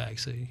sleeping bag.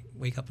 So you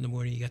wake up in the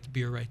morning, you got the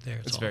beer right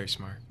there. That's very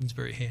smart. It's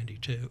very handy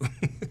too.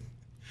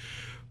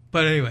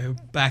 But anyway,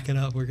 backing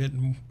up, we're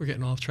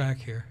getting off track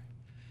here.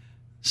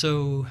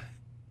 So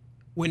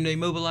when they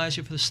mobilize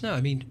you for the snow,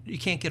 you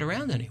can't get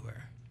around anywhere.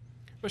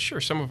 Well,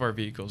 sure, some of our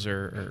vehicles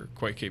are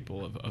quite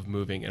capable of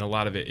moving, and a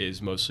lot of it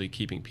is mostly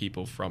keeping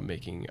people from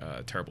making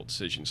terrible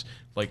decisions,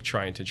 like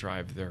trying to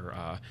drive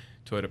their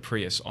Toyota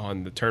Prius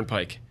on the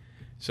turnpike.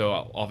 So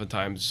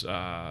oftentimes,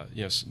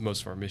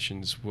 most of our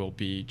missions will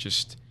be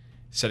just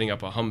setting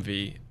up a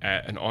Humvee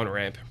at an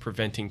on-ramp,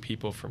 preventing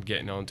people from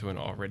getting onto an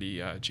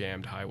already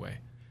jammed highway.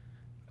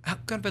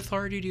 What kind of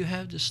authority do you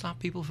have to stop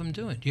people from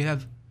doing it? Do you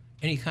have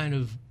any kind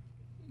of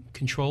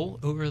control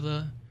over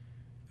the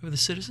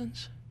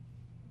citizens?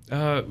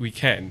 We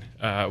can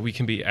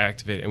be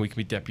activated, and we can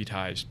be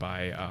deputized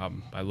by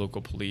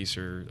local police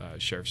or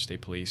sheriff's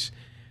state police.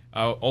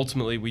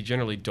 Ultimately, we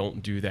generally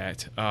don't do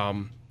that.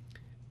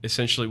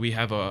 Essentially, we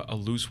have a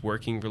loose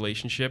working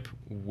relationship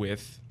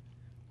with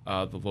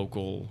the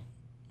local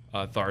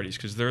authorities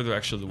because they're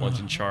actually the ones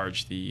in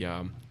charge. The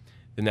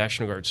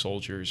National Guard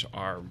soldiers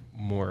are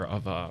more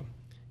of a,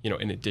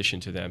 in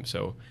addition to them.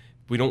 So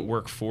we don't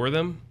work for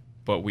them,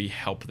 but we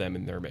help them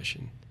in their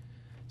mission.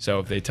 So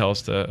if they tell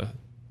us to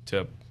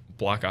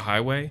block a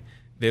highway,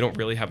 they don't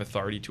really have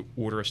authority to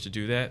order us to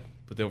do that,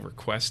 but they'll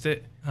request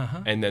it,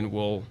 and then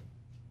we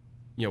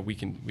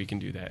can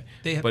do that.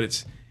 But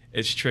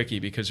it's tricky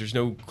because there's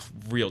no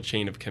real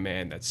chain of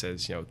command that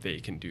says they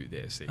can do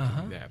this, they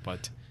can do that.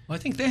 But I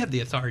think they have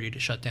the authority to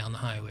shut down the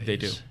highways. They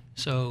do.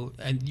 So,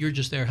 and you're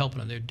just there helping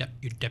them.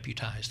 You're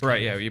deputized.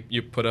 Right? Yeah.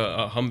 You put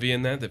a Humvee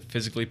in that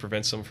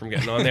prevents them from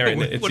getting on there,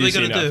 and it's what are they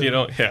easy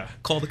gonna enough. do?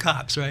 Call the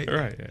cops, right?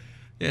 Right. Yeah.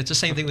 Yeah, it's the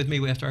same thing with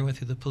me. After I went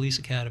through the police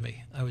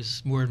academy, I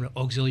was more of an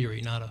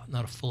auxiliary, not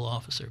a full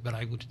officer, but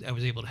I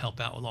was able to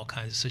help out with all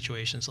kinds of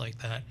situations like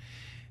that.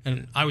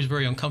 And I was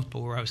very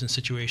uncomfortable where I was in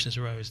situations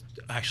where I was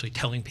actually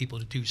telling people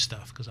to do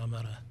stuff because I'm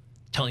not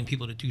telling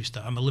people to do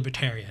stuff. I'm a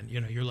libertarian.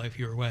 Your life,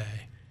 your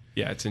way.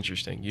 Yeah, it's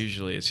interesting.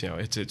 Usually,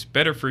 it's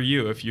better for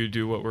you if you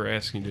do what we're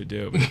asking you to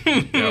do. But,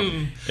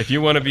 if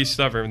you want to be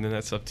stubborn, then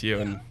that's up to you,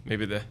 and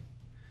maybe the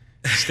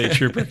state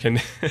trooper can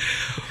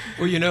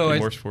be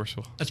more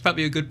forceful. That's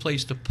probably a good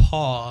place to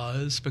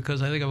pause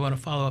because I think I want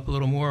to follow up a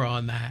little more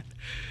on that.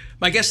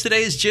 My guest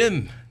today is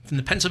Jim from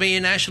the Pennsylvania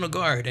National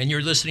Guard, and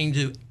you're listening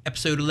to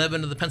episode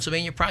 11 of the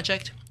Pennsylvania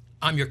Project.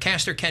 I'm your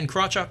caster, Ken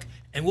Krawchuk,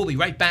 and we'll be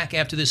right back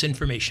after this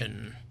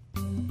information.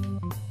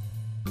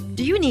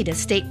 Do you need a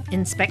state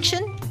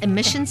inspection,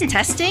 emissions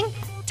testing,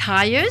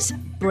 tires,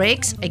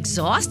 brakes,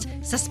 exhaust,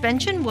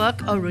 suspension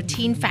work, or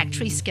routine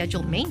factory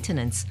scheduled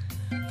maintenance?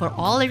 For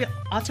all your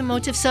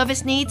automotive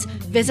service needs,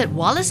 visit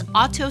Wallace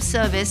Auto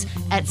Service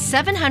at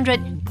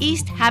 700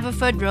 East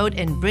Haverford Road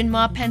in Bryn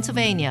Mawr,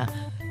 Pennsylvania.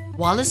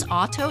 Wallace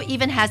Auto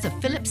even has a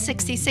Phillips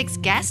 66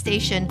 gas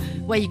station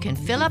where you can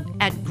fill up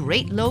at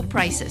great low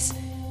prices.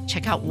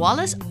 Check out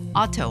Wallace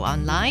Auto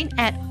online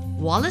at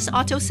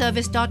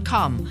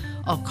wallaceautoservice.com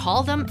or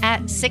call them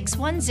at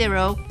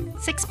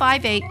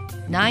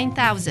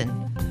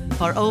 610-658-9000.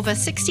 For over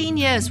 16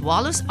 years,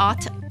 Wallace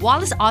Auto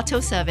Wallace Auto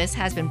Service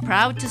has been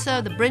proud to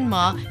serve the Bryn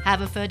Mawr,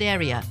 Haverford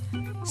area.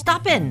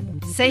 Stop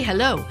in, say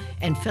hello,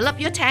 and fill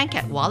up your tank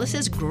at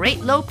Wallace's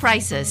great low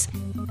prices.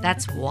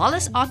 That's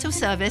Wallace Auto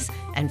Service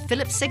and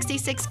Phillips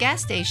 66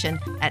 gas station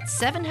at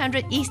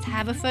 700 East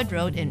Haverford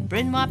Road in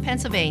Bryn Mawr,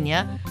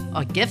 Pennsylvania,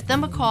 or give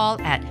them a call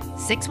at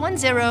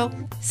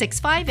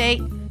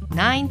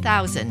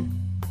 610-658-9000.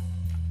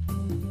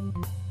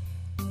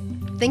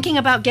 Thinking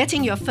about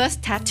getting your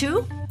first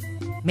tattoo?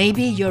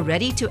 Maybe you're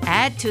ready to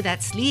add to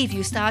that sleeve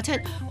you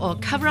started or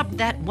cover up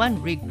that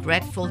one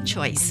regretful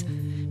choice.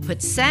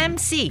 Put Sam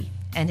C.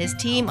 and his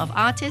team of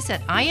artists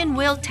at Iron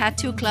Will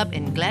Tattoo Club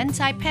in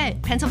Glenside,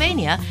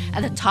 Pennsylvania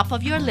at the top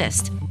of your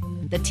list.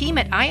 The team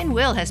at Iron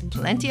Will has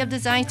plenty of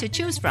designs to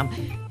choose from.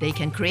 They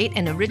can create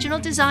an original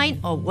design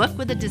or work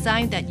with the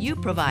design that you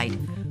provide.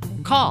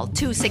 Call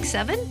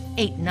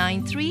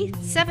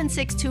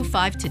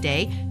 267-893-7625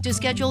 today to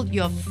schedule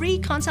your free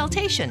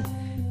consultation.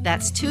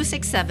 That's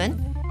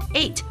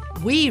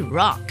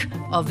 267-8-WE-ROCK,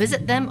 or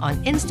visit them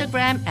on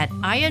Instagram at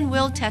Iron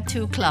Will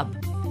Tattoo Club.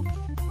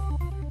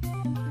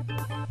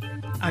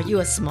 Are you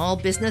a small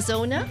business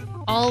owner?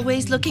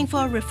 Always looking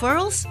for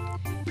referrals?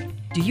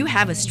 Do you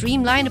have a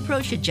streamlined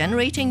approach to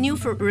generating new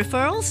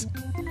referrals?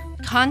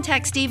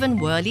 Contact Stephen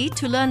Worley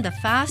to learn the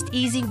fast,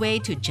 easy way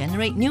to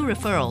generate new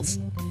referrals.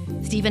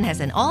 Stephen has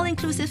an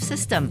all-inclusive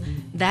system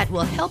that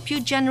will help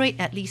you generate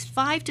at least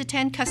 5 to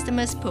 10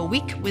 customers per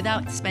week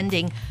without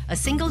spending a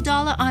single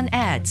dollar on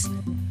ads.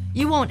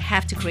 You won't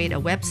have to create a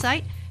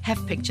website,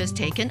 have pictures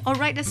taken, or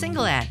write a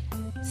single ad.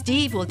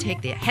 Steve will take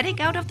the headache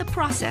out of the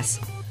process.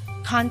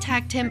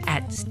 Contact him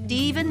at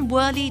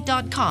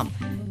stephenworley.com.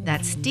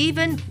 That's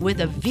Stephen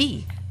with a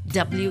V,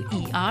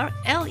 WERLEY.com.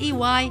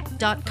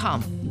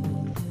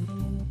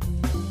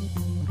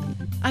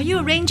 Are you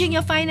arranging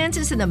your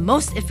finances in the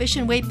most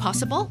efficient way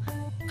possible?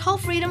 Call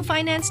Freedom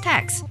Finance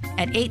Tax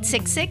at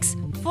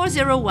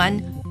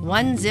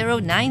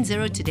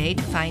 866-401-1090 today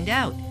to find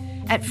out.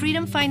 At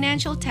Freedom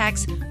Financial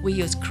Tax, we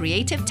use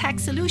creative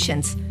tax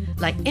solutions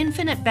like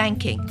infinite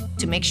banking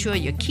to make sure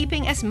you're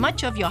keeping as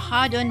much of your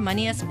hard-earned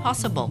money as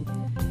possible.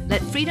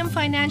 Let Freedom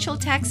Financial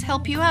Tax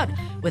help you out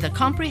with a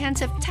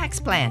comprehensive tax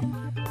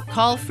plan.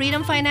 Call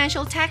Freedom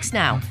Financial Tax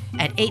now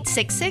at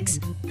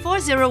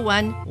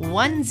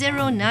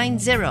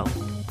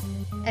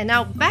 866-401-1090. And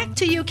now back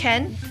to you,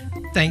 Ken.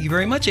 Thank you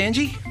very much,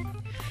 Angie.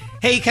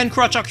 Hey, Ken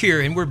Krawchuk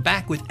here, and we're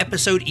back with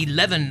episode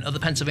 11 of the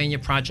Pennsylvania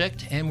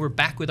Project, and we're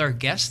back with our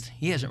guest.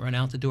 He hasn't run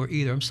out the door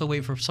either. I'm still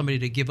waiting for somebody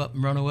to give up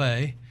and run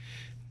away.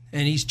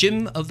 And he's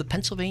Jim of the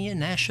Pennsylvania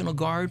National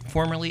Guard,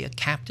 formerly a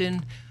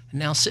captain, and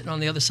now sitting on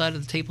the other side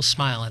of the table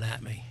smiling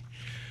at me.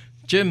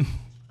 Jim,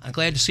 I'm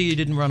glad to see you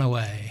didn't run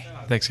away.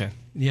 Thanks, Ken.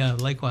 Yeah,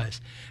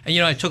 likewise. And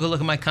I took a look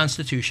at my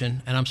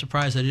Constitution, and I'm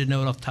surprised I didn't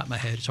know it off the top of my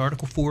head. It's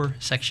Article 4,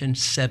 Section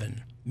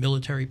 7.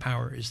 Military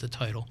power is the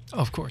title. Oh,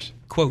 of course.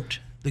 Quote,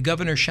 the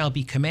governor shall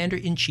be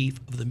commander-in-chief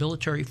of the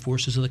military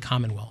forces of the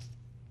Commonwealth.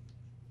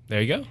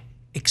 There you go.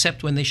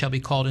 Except when they shall be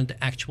called into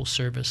actual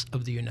service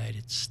of the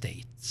United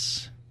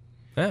States.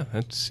 Yeah,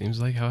 that seems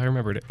like how I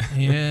remembered it.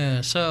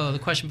 Yeah, so the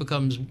question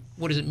becomes,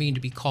 what does it mean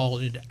to be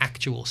called into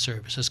actual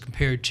service as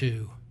compared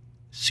to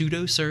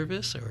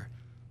pseudo-service or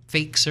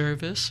fake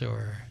service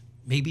or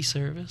maybe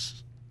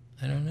service?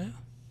 I don't know.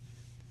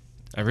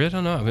 I really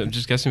don't know. I'm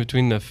just guessing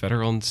between the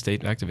federal and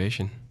state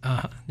activation.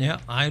 Yeah,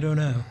 I don't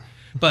know.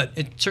 But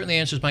it certainly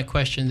answers my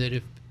question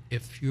that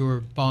if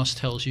your boss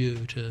tells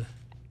you to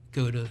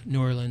go to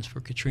New Orleans for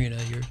Katrina,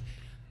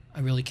 I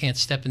really can't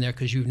step in there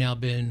because you've now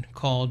been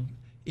called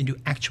into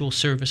actual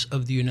service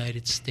of the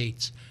United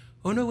States.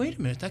 Oh, no, wait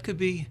a minute. That could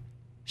be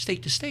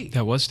state to state.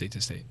 That was state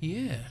to state.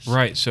 Yes.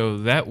 Right. So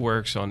that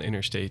works on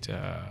interstate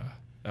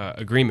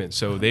agreements.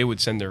 So they would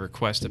send their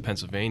request to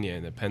Pennsylvania,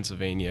 and the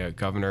Pennsylvania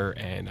governor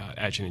and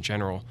adjutant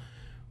general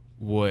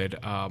would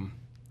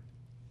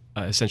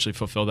essentially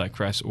fulfill that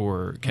request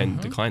or can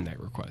decline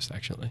that request,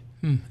 actually.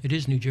 It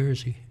is New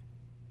Jersey.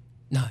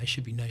 No, it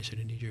should be nicer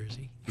than New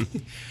Jersey.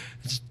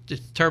 It's a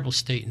terrible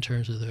state in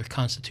terms of their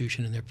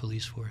constitution and their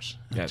police force.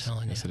 I'm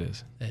telling you. Yes, it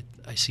is. That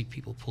I see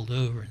people pulled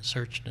over and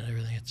searched and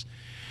everything.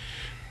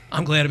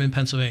 I'm glad I'm in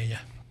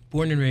Pennsylvania.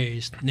 Born and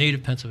raised,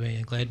 native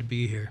Pennsylvania. Glad to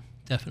be here,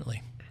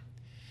 definitely.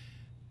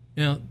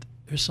 There's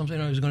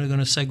something I was going to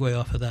segue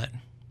off of that.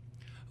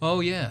 Oh,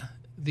 yeah.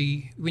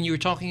 When you were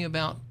talking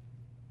about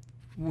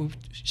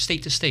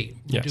state to state,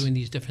 yes, doing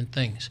these different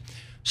things.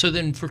 So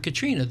then for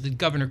Katrina, the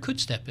governor could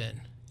step in.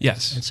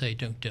 Yes. And say,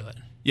 don't do it.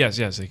 Yes,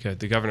 they could.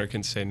 The governor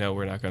can say, no,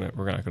 we're not going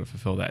to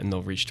fulfill that, and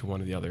they'll reach to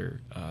one of the other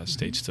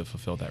states to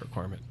fulfill that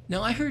requirement.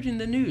 Now, I heard in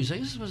the news, I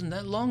guess it wasn't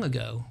that long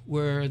ago,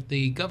 where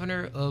the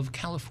governor of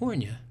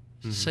California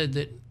said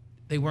that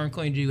they weren't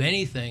going to do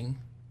anything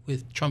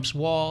with Trump's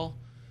wall,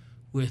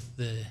 with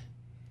the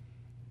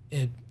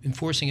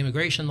enforcing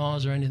immigration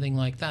laws or anything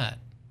like that.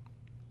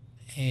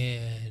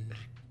 And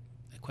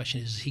the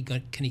question is,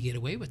 can he get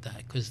away with that?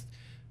 Because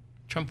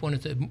Trump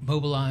wanted to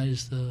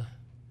mobilize the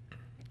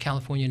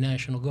California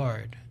National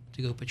Guard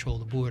to go patrol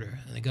the border,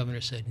 and the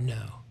governor said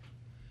no.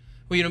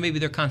 Well, maybe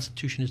their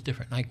constitution is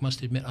different. I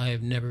must admit I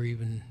have never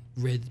even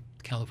read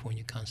the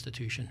California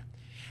Constitution.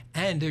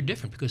 And they're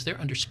different because they're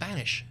under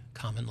Spanish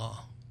common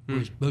law,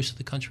 whereas most of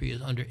the country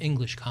is under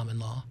English common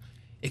law,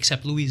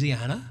 except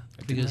Louisiana,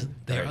 because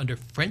they're under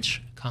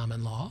French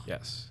common law.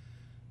 Yes.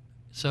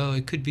 So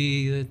it could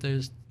be that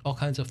there's all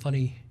kinds of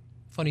funny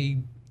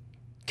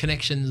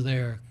connections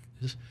there.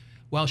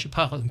 While je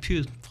parle un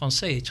peu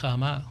français très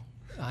mal,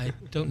 I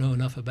don't know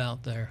enough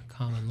about their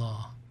common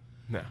law.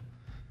 No.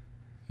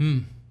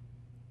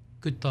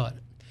 Good thought.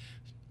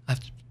 I have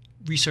to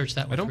research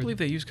that one. I don't further. believe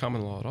they use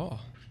common law at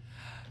all.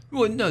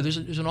 Well, no, there's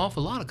an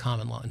awful lot of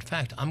common law. In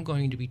fact, I'm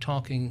going to be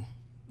talking,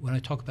 when I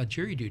talk about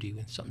jury duty,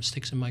 when something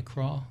sticks in my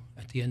craw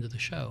at the end of the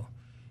show,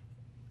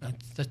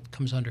 that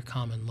comes under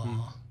common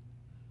law,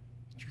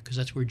 because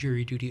that's where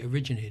jury duty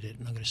originated.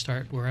 And I'm going to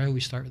start where I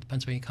always start with the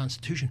Pennsylvania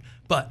Constitution.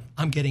 But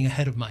I'm getting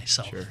ahead of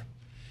myself. Sure.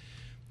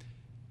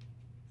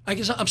 I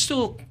guess I'm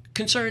still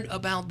concerned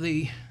about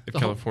the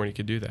California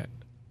could do that.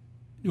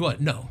 What?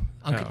 No.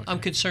 I'm okay.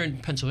 concerned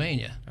in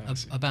Pennsylvania I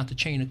see. about the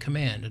chain of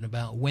command and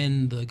about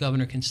when the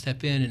governor can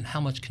step in and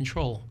how much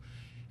control.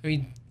 I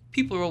mean,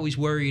 people are always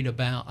worried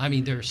about,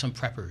 there are some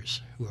preppers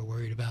who are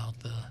worried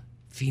about the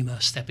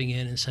FEMA stepping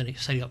in and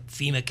setting up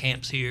FEMA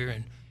camps here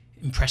and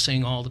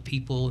impressing all the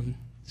people and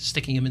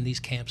sticking them in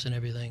these camps and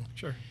everything.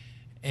 Sure.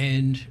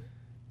 And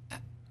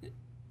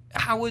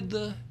how would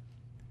the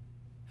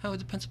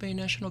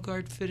Pennsylvania National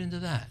Guard fit into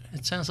that?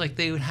 It sounds like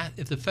they would have,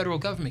 if the federal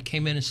government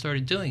came in and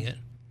started doing it,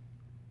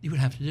 you would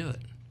have to do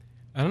it.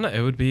 I don't know. It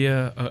would be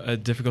a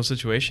difficult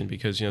situation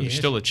because, there's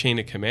still a chain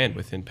of command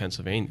within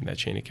Pennsylvania, and that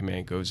chain of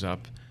command goes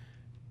up,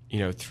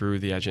 through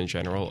the Adjutant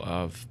General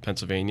of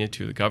Pennsylvania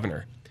to the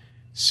governor.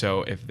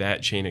 So if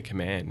that chain of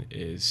command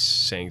is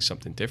saying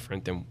something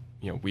different, then,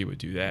 we would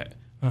do that.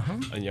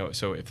 And,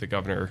 so if the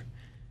governor,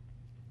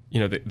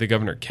 the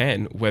governor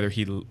can, whether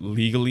he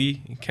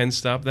legally can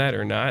stop that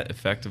or not,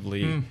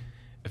 effectively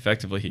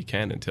he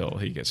can until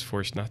he gets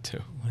forced not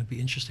to. It'd be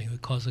interesting. It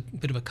would cause a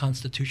bit of a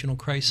constitutional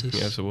crisis.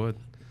 Yes, it would.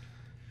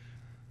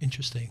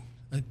 Interesting.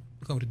 I'm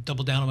going to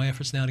double down on my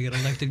efforts now to get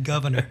elected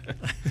governor.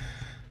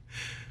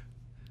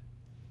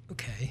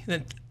 Okay.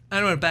 Then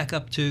I want to back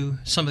up to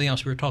something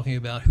else we were talking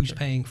about. Who's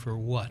paying for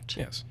what?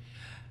 Yes.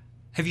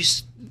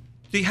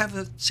 Do you have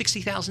the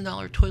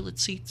 $60,000 toilet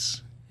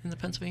seats in the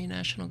Pennsylvania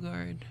National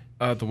Guard?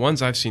 The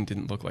ones I've seen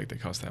didn't look like they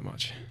cost that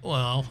much.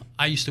 Well,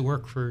 I used to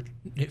work for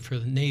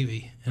the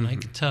Navy, and I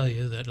can tell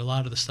you that a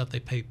lot of the stuff they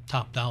pay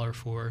top dollar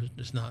for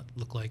does not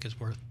look like it's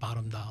worth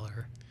bottom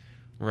dollar.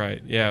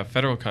 Right. Yeah.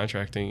 Federal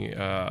contracting,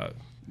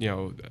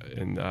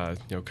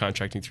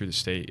 contracting through the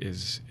state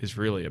is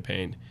really a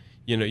pain.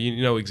 You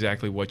know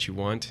exactly what you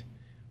want,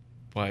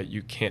 but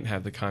you can't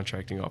have the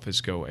contracting office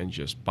go and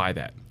just buy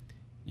that.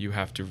 You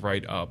have to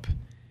write up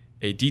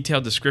a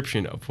detailed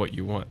description of what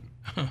you want.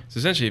 So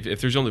essentially, if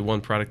there's only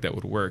one product that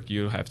would work,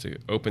 you'll have to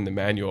open the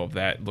manual of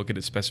that, look at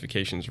its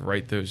specifications,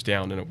 write those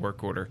down in a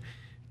work order,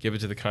 give it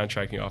to the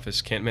contracting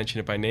office, can't mention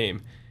it by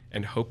name,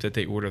 and hope that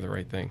they order the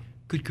right thing.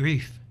 Good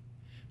grief.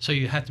 So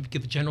you have to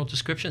give a general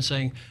description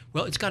saying,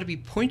 well, it's got to be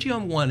pointy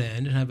on one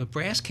end and have a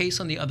brass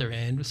case on the other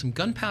end with some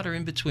gunpowder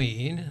in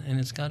between, and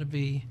it's got to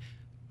be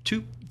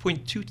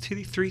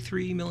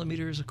 2.233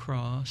 millimeters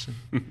across.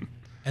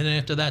 And then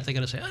after that, they got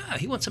to say,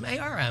 he wants some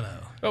AR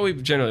ammo. Well, we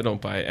generally don't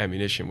buy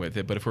ammunition with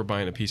it, but if we're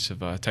buying a piece of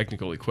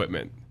technical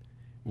equipment,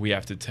 we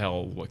have to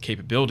tell what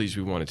capabilities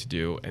we want it to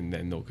do, and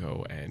then they'll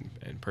go and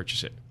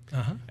purchase it.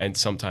 And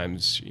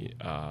sometimes,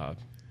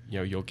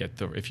 you'll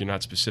get if you're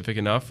not specific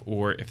enough,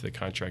 or if the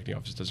contracting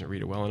office doesn't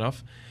read it well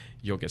enough,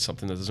 you'll get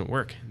something that doesn't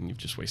work, and you've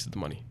just wasted the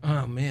money.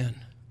 Oh, man.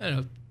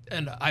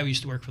 And I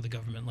used to work for the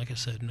government, like I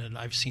said, and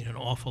I've seen an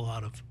awful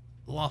lot of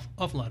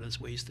this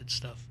wasted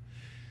stuff.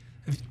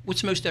 What's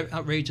the most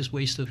outrageous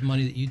waste of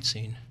money that you'd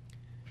seen?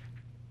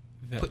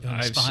 Put you on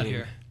the spot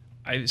here.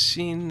 I've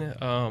seen,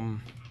 what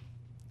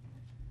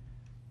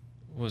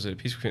was it?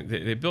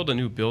 They built a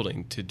new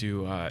building to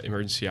do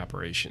emergency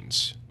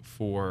operations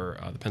for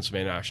the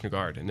Pennsylvania National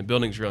Guard, and the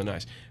building's really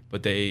nice,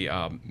 but they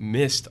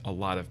missed a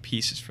lot of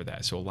pieces for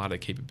that, so a lot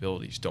of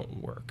capabilities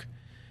don't work.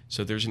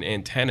 So there's an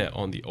antenna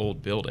on the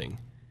old building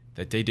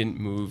that they didn't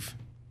move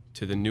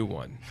to the new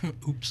one.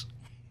 Oops.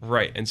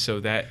 Right, and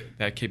so that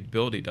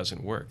capability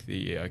doesn't work.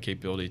 The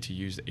capability to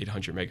use the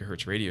 800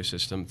 megahertz radio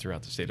system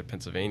throughout the state of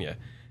Pennsylvania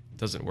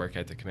doesn't work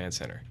at the command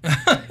center.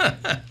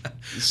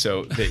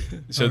 So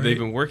they've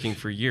been working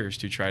for years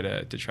to try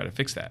to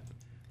fix that,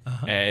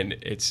 and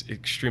it's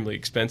extremely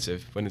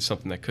expensive when it's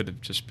something that could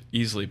have just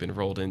easily been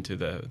rolled into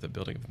the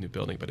building of the new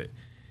building,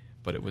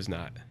 but it was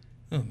not.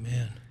 Oh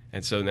man!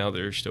 And so now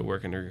they're still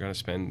working. They're going to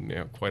spend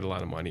quite a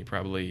lot of money,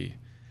 probably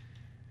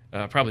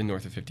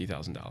north of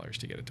 $50,000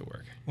 to get it to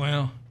work.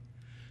 Wow.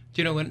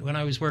 Do you know, when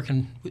I was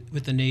working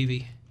with the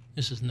Navy,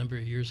 this is a number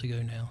of years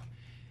ago now,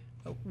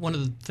 one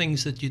of the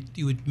things that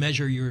you would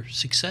measure your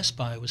success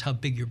by was how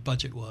big your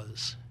budget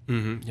was.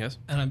 Yes.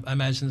 And I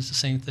imagine it's the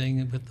same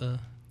thing with the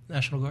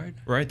National Guard?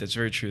 Right, that's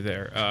very true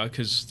there,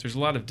 because there's a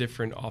lot of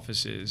different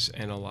offices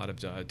and a lot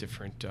of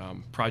different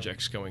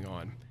projects going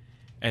on.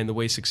 And the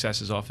way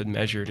success is often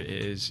measured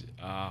is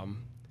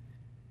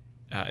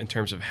in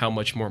terms of how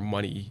much more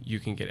money you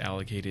can get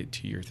allocated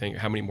to your thing,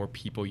 how many more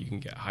people you can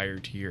get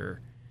hired to your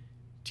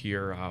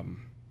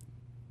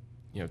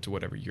to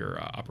whatever your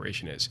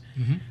operation is.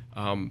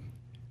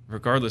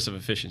 Regardless of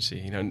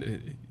efficiency,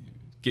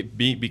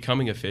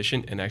 becoming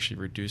efficient and actually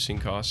reducing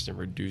costs and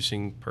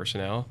reducing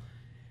personnel,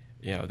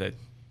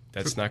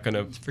 that's not going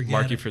to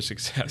mark you for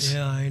success.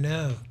 Yeah, I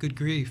know. Good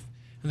grief.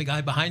 And the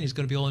guy behind you is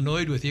going to be all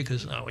annoyed with you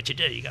because, what you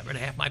did, you got rid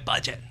of half my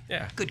budget.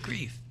 Yeah. Good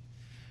grief.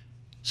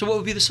 So what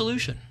would be the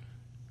solution?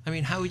 I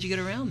mean, how would you get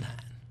around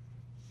that?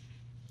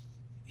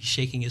 He's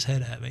shaking his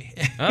head at me.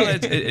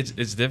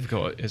 It's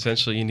difficult.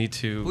 Essentially, you need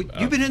to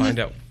you've been find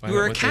out you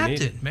were a what they need.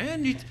 captain,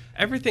 man.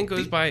 Everything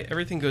goes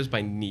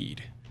by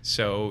need.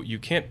 So you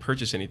can't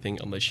purchase anything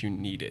unless you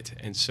need it,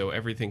 and so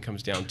everything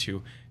comes down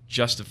to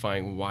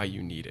justifying why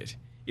you need it.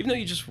 Even though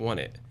you just want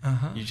it,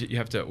 you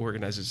have to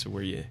organize it to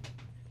where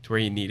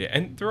you need it.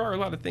 And there are a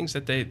lot of things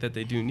that they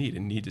do need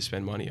and need to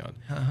spend money on.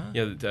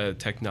 The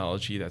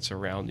technology that's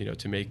around,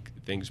 to make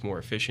things more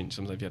efficient.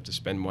 Sometimes you have to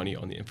spend money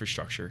on the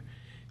infrastructure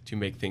to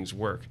make things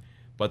work.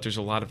 But there's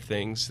a lot of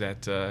things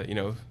that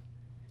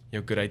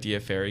good idea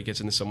fairy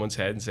gets into someone's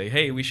head and say,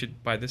 hey, we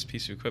should buy this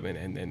piece of equipment,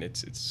 and then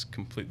it's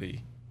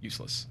completely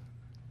useless.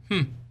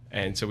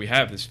 And so we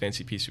have this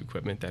fancy piece of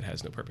equipment that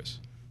has no purpose.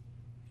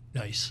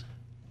 Nice.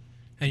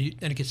 And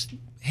it gets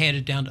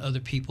handed down to other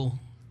people.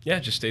 Yeah,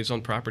 it just stays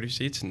on property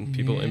seats and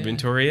people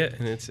inventory it,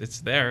 and it's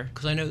there.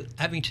 Because I know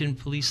Abington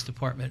Police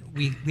Department,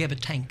 we have a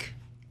tank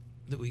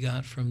that we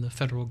got from the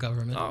federal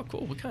government. Oh,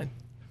 cool. What kind?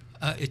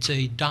 It's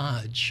a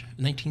Dodge,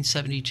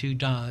 1972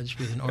 Dodge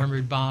with an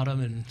armored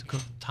bottom, and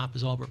the top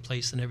is all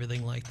replaced and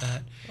everything like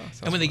that.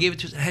 And when they gave it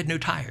to us, it had no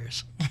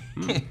tires.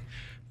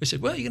 We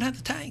said, well, you can have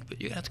the tank,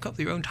 but you're going to have to come up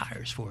with your own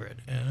tires for it.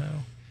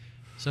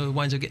 So it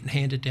winds up getting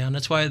handed down.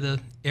 That's why the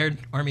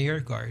Army Air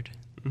Guard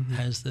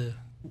has the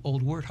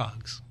old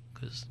Warthogs,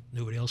 because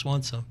nobody else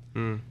wants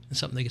them. It's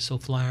something they can still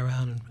fly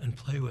around and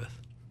play with.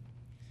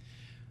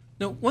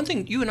 Now, one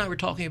thing you and I were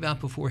talking about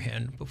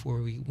beforehand,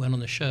 before we went on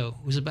the show,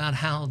 was about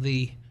how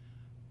the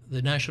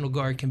National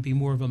Guard can be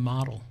more of a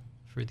model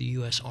for the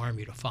U.S.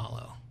 Army to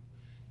follow,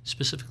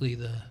 specifically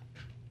the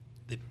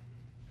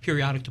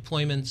periodic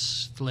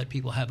deployments to let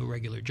people have a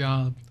regular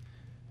job.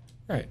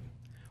 Right.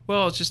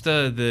 Well, it's just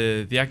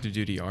the active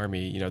duty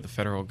Army, the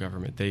federal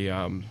government, they,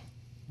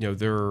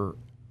 they're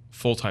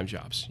full-time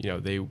jobs.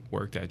 They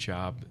work that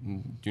job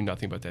and do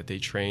nothing but that. They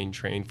train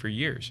for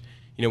years.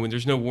 When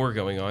there's no war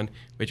going on,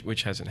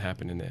 which hasn't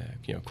happened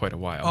in quite a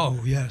while.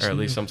 Oh, yes. Or at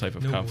least some type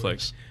of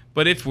conflict. Wars.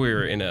 But if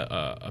we're in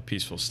a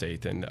peaceful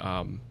state, then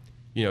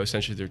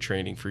essentially they're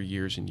training for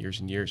years and years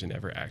and years and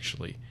never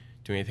actually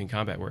doing anything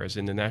combat. Whereas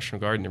in the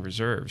National Guard and the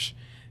reserves,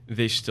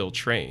 they still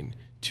train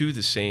to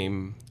the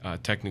same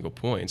technical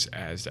points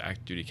as the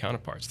active duty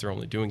counterparts. They're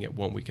only doing it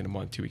 1 week in a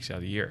month, 2 weeks out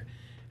of the year,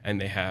 and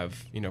they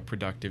have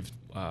productive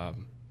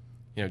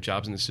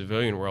jobs in the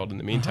civilian world in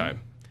the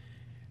meantime.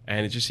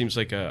 And it just seems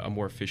like a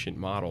more efficient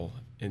model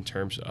in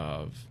terms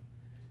of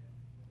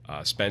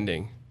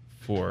spending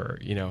for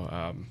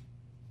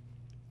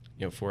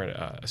for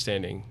a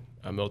standing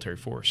military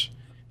force.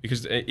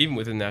 Because even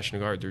within the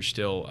National Guard, there's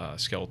still a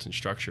skeleton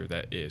structure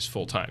that is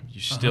full-time.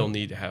 You still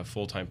need to have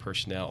full-time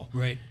personnel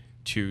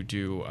to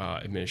do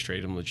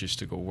administrative and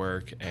logistical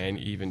work, and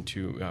even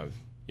to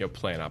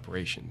plan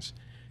operations.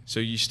 So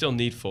you still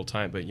need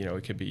full-time, but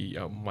it could be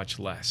much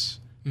less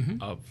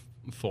of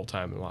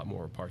full-time and a lot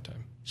more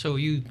part-time. So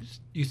you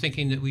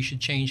thinking that we should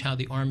change how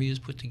the Army is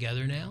put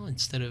together now,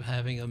 instead of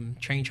having them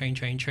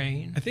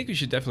train? I think we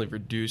should definitely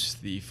reduce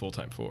the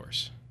full-time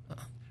force.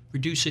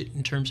 Reduce it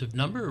in terms of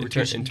number, or in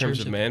terms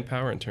of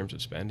manpower, in terms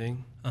of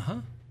spending.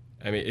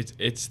 I mean,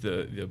 it's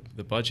the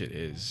budget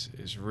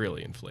is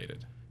really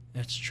inflated.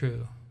 That's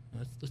true.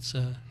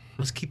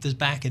 Let's keep this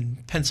back in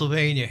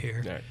Pennsylvania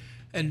here. Right.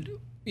 And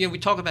we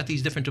talk about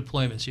these different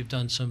deployments. You've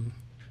done some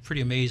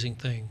pretty amazing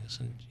things,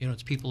 and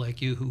it's people like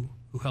you who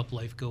help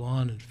life go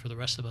on, and for the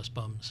rest of us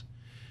bums.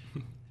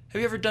 Have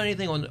you ever done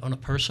anything on a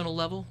personal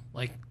level,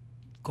 like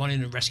gone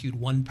in and rescued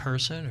one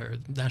person, or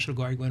the National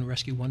Guard going and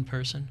rescue one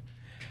person?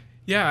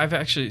 Yeah, I've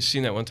actually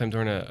seen that one time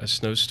during a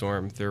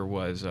snowstorm. There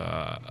was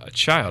a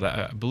child,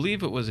 I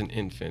believe it was an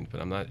infant,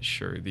 but I'm not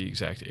sure the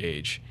exact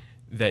age,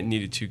 that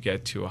needed to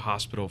get to a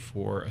hospital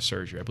for a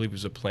surgery. I believe it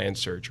was a planned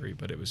surgery,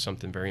 but it was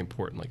something very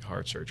important like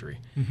heart surgery.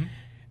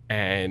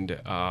 And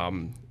I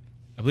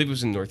believe it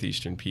was in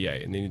northeastern PA,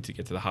 and they needed to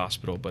get to the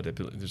hospital, but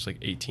there's like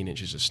 18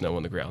 inches of snow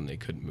on the ground, and they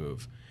couldn't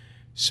move.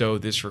 So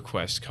this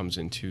request comes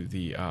into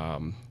the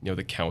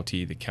the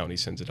county. The county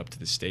sends it up to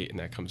the state, and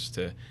that comes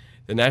to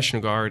the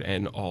National Guard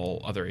and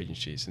all other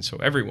agencies. And so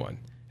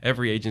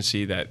every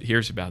agency that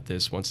hears about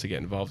this wants to get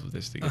involved with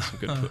this to get some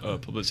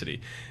good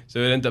publicity. So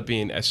it ended up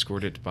being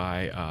escorted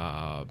by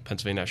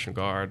Pennsylvania National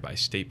Guard, by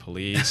state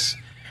police,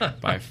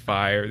 by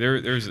fire.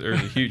 There's a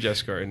huge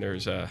escort, and it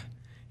was an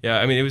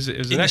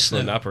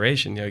excellent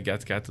operation.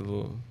 Got the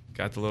little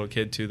got the little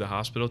kid to the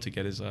hospital to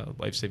get his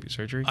life-saving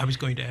surgery. I was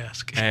going to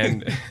ask.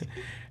 And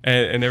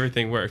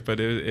everything worked, but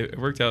it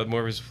worked out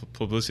more as a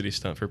publicity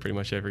stunt for pretty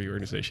much every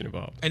organization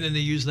involved. And then they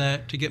use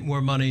that to get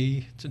more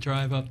money to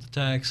drive up the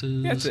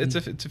taxes. Yeah,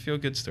 it's a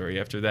feel-good story.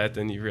 After that,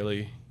 then you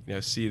really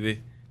see the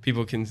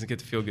people can get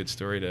the feel-good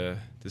story to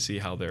see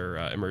how their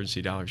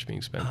emergency dollars are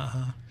being spent.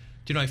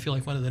 Do you know, I feel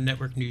like one of the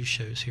network news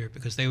shows here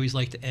because they always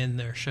like to end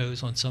their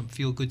shows on some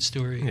feel-good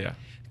story. Yeah.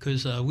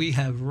 Because we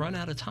have run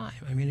out of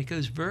time. I mean, it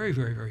goes very,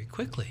 very, very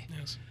quickly.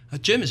 Yes.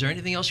 Jim, is there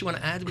anything else you want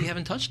to add that we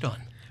haven't touched on?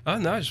 Oh,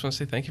 no, I just want to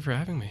say thank you for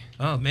having me.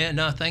 Oh, man,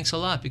 no, thanks a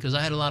lot, because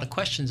I had a lot of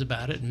questions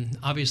about it. And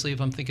obviously, if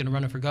I'm thinking of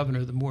running for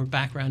governor, the more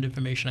background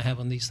information I have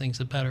on these things,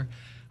 the better.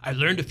 I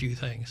learned a few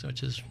things, so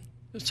just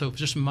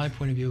from my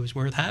point of view, it was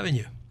worth having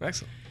you.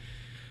 Excellent.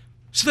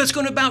 So that's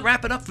going to about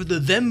wrap it up for the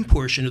them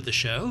portion of the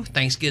show.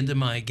 Thanks again to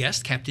my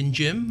guest, Captain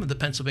Jim of the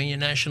Pennsylvania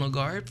National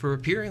Guard, for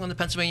appearing on the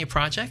Pennsylvania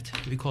Project.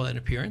 We call that an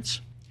appearance.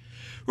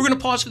 We're going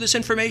to pause for this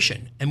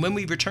information, and when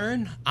we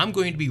return, I'm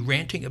going to be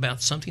ranting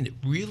about something that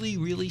really,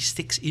 really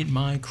sticks in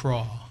my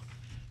craw.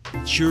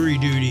 Jury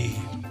duty.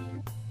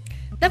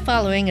 The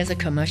following is a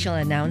commercial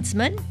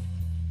announcement.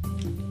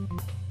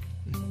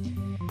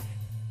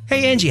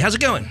 Hey, Angie, how's it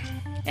going?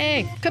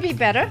 Hey, could be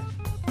better.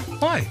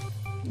 Why?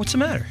 What's the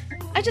matter?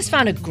 I just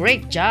found a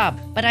great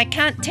job, but I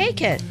can't take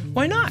it.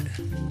 Why not?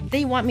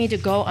 They want me to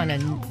go on a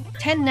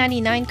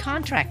 1099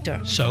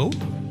 contractor. So?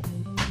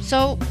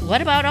 So,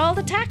 what about all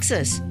the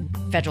taxes?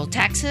 Federal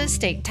taxes,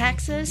 state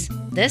taxes,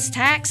 this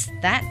tax,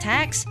 that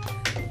tax.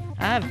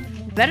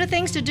 Better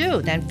things to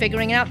do than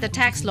figuring out the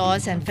tax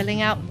laws and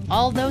filling out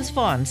all those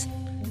forms.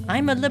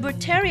 I'm a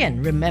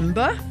libertarian,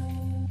 remember?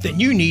 Then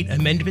you need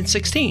Amendment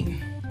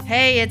 16.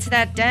 Hey, it's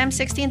that damn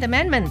 16th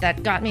Amendment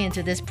that got me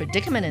into this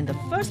predicament in the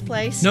first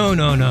place. No.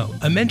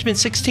 Amendment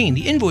 16,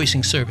 the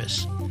invoicing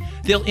service.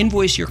 They'll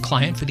invoice your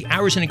client for the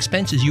hours and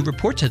expenses you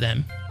report to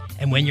them,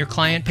 and when your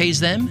client pays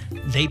them,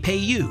 they pay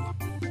you,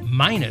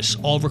 minus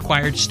all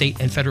required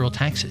state and federal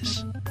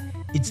taxes.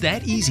 It's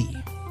that easy.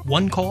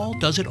 One call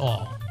does it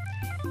all.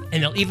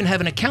 And they'll even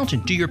have an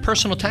accountant do your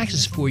personal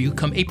taxes for you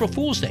come April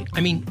Fool's Day.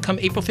 Come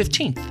April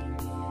 15th.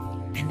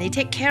 And they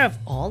take care of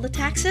all the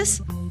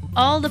taxes?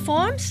 All the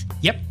forms?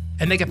 Yep,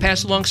 and they can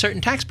pass along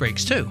certain tax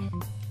breaks, too.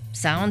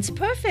 Sounds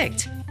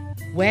perfect.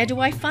 Where do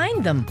I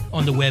find them?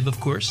 On the web, of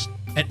course,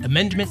 at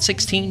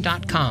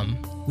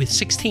amendment16.com, with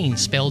 16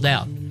 spelled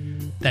out.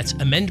 That's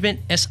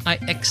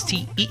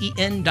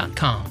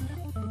amendment16.com.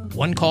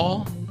 One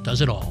call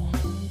does it all.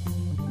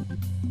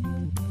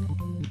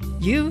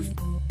 You've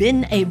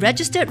been a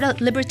registered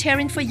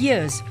libertarian for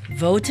years,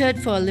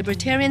 voted for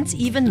libertarians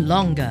even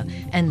longer,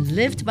 and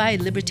lived by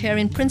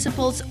libertarian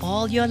principles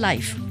all your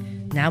life.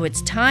 Now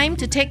it's time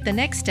to take the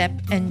next step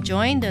and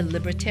join the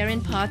Libertarian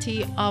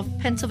Party of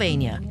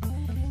Pennsylvania.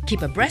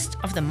 Keep abreast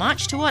of the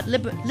march toward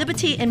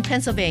liberty in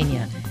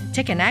Pennsylvania.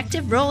 Take an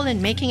active role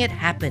in making it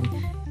happen.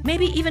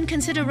 Maybe even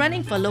consider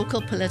running for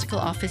local political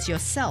office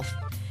yourself.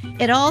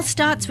 It all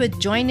starts with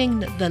joining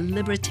the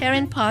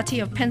Libertarian Party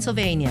of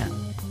Pennsylvania.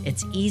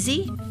 It's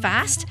easy,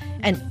 fast,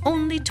 and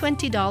only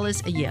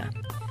 $20 a year.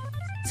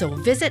 So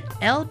visit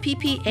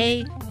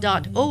lppa.org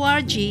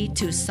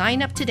to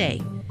sign up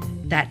today.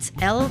 That's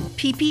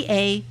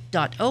lppa.org.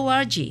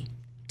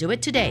 Do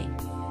it today.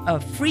 A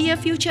freer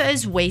future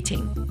is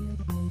waiting.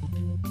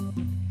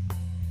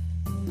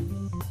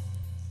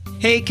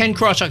 Hey, Ken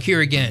Krawchuk here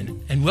again,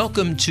 and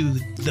welcome to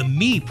the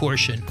me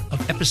portion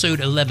of episode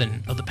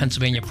 11 of the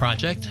Pennsylvania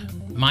Project,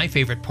 my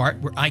favorite part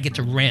where I get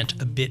to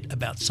rant a bit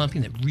about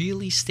something that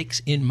really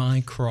sticks in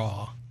my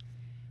craw.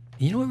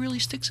 And you know what really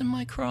sticks in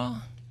my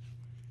craw?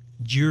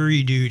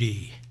 Jury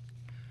duty.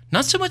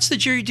 Not so much the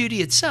jury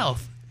duty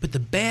itself, but the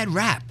bad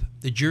rap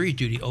the jury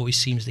duty always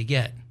seems to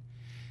get.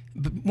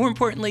 But more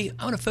importantly,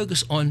 I want to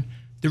focus on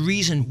the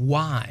reason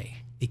why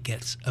it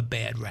gets a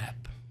bad rap.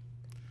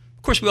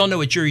 Of course, we all know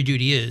what jury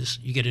duty is.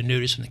 You get a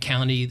notice from the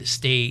county, the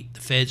state,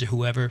 the feds, or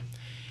whoever,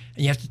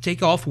 and you have to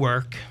take off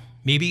work.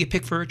 Maybe you get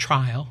picked for a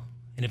trial,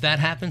 and if that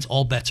happens,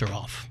 all bets are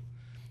off.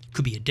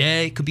 Could be a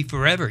day, could be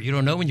forever. You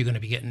don't know when you're going to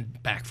be getting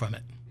back from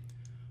it.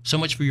 So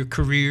much for your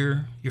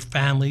career, your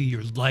family,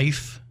 your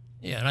life.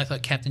 Yeah, and I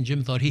thought Captain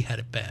Jim thought he had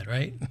it bad,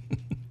 right?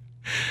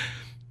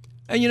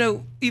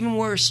 And even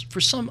worse,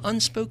 for some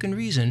unspoken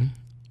reason,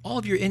 all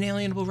of your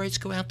inalienable rights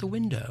go out the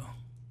window.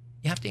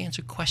 You have to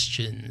answer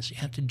questions. You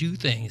have to do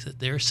things that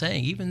they're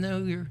saying, even though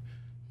you're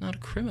not a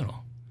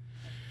criminal.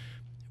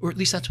 Or at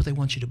least that's what they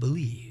want you to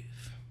believe,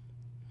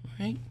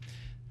 right?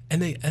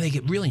 And they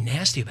get really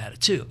nasty about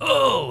it, too.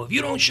 Oh, if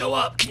you don't show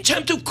up,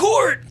 contempt of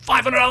court,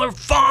 $500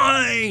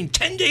 fine,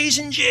 10 days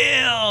in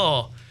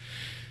jail.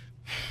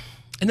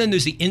 And then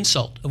there's the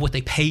insult of what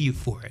they pay you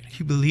for it. Can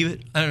you believe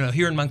it? I don't know.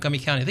 Here in Montgomery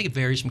County, I think it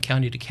varies from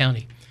county to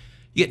county.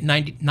 You get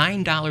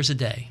 $9 a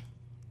day.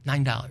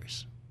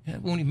 $9.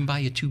 It won't even buy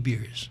you 2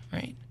 beers,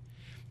 right? And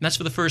that's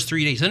for the first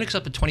 3 days. Then it's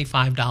up to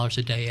 $25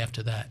 a day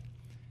after that.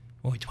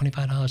 Boy,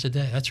 $25 a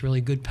day. That's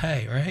really good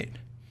pay, right?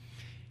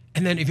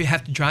 And then if you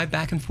have to drive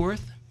back and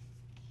forth,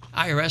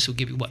 IRS will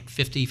give you,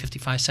 50,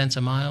 55 cents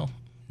a mile?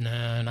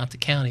 No, not the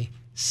county.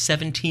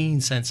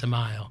 17 cents a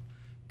mile.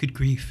 Good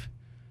grief.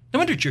 No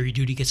wonder jury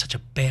duty gets such a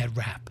bad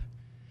rap.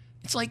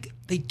 It's like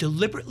they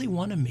deliberately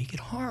want to make it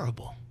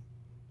horrible.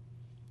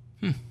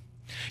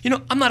 You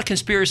know, I'm not a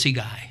conspiracy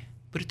guy,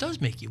 but it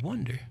does make you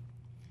wonder,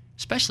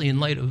 especially in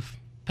light of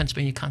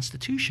Pennsylvania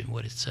Constitution,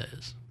 what it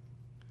says.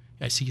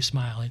 I see you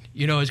smiling.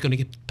 You know I was going to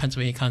get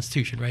Pennsylvania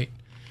Constitution, right?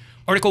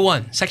 Article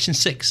 1, Section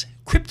 6,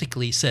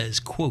 cryptically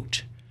says,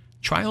 quote,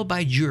 trial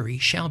by jury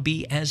shall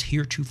be as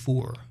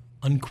heretofore,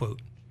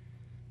 unquote.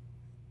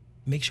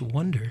 Makes you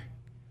wonder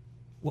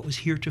what was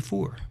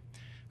heretofore.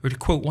 Or to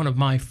quote one of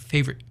my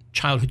favorite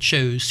childhood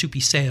shows,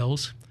 Soupy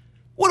Sales,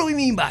 what do we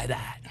mean by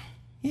that?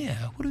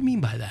 Yeah, what do we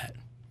mean by that?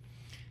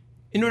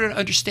 In order to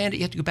understand it,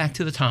 you have to go back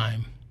to the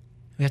time.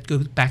 We have to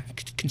go back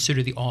to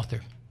consider the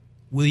author,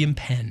 William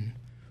Penn,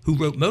 who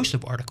wrote most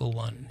of Article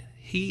 1.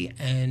 He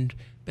and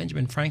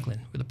Benjamin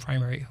Franklin were the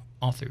primary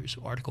authors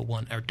of Article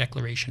 1, our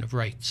Declaration of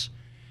Rights.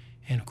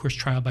 And, of course,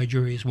 trial by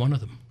jury is one of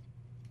them.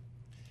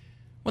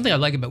 One thing I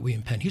like about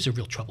William Penn, he's a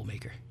real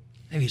troublemaker.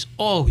 I mean, he's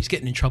always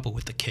getting in trouble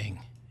with the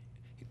king.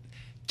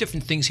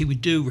 Different things he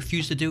would do,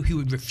 refuse to do. He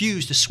would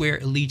refuse to swear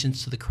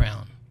allegiance to the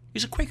crown. He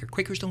was a Quaker.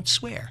 Quakers don't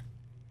swear.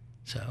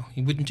 So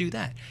he wouldn't do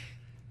that.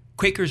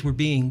 Quakers were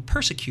being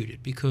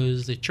persecuted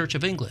because the Church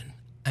of England,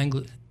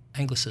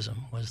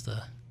 Anglicism, was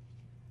the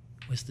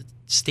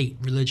state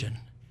religion.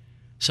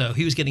 So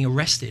he was getting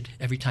arrested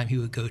every time he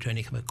would go to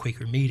any kind of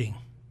Quaker meeting.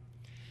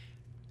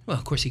 Well,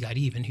 of course, he got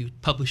even. He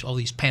would publish all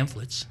these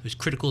pamphlets. He was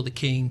critical of the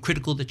king,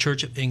 critical of the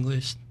Church of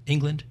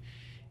England.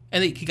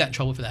 And he got in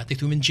trouble for that. They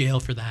threw him in jail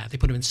for that. They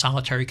put him in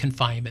solitary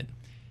confinement.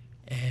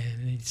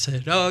 And he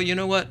said, oh, you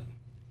know what?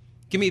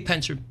 Give me a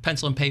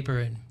pencil and paper,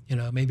 and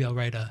maybe I'll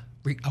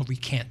I'll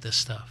recant this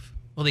stuff.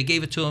 Well, they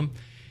gave it to him,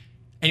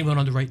 and he went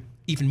on to write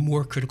even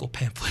more critical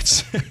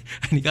pamphlets, and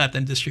he got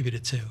them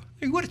distributed too.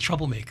 I mean, what a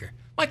troublemaker!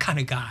 My kind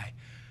of guy.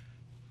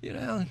 We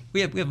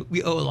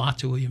owe a lot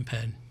to William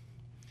Penn.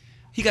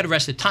 He got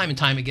arrested time and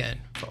time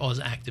again for all his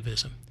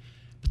activism,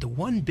 but the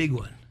one big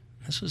one,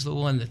 this was the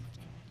one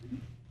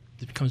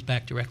that comes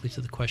back directly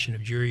to the question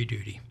of jury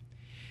duty.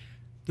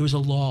 There was a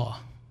law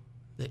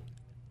that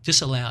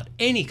disallowed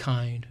any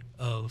kind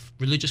of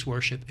religious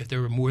worship if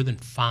there were more than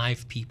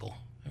 5 people.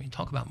 I mean,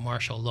 talk about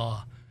martial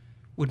law.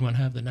 Wouldn't want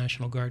to have the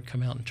National Guard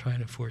come out and try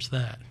and enforce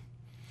that.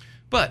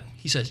 But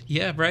he says,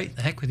 yeah, right,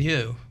 the heck with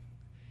you.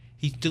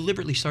 He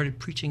deliberately started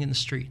preaching in the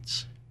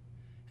streets.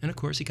 And of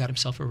course, he got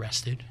himself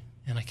arrested.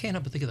 And I can't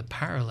help but think of the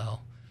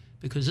parallel,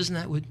 because isn't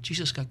that what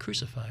Jesus got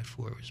crucified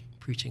for, was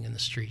preaching in the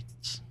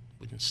streets?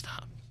 Wouldn't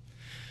stop.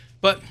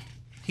 But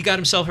he got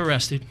himself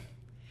arrested.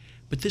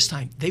 But this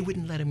time, they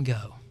wouldn't let him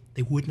go.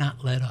 They would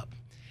not let up.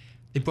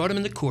 They brought him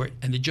into court,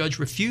 and the judge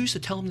refused to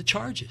tell him the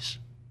charges.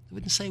 They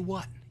wouldn't say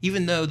what,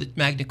 even though the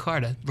Magna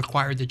Carta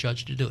required the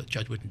judge to do it. The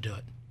judge wouldn't do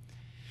it.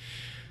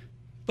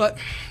 But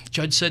the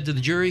judge said to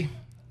the jury,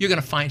 you're going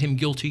to find him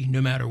guilty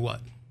no matter what.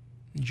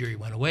 The jury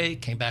went away,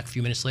 came back a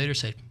few minutes later,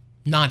 said,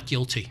 not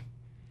guilty.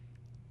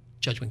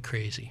 Judge went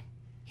crazy.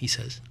 He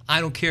says,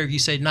 I don't care if you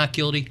say not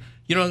guilty.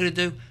 You know what I'm going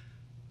to do?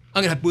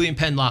 I'm going to have William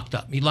Penn locked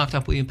up. He locked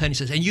up William Penn. He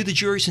says, and you, the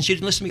jury, since you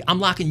didn't listen to me, I'm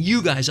locking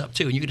you guys up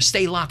too, and you're going to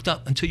stay locked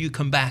up until you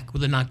come back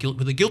with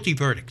a guilty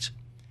verdict.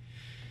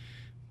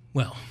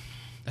 Well,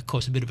 that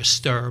caused a bit of a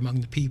stir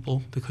among the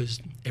people, because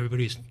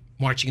everybody's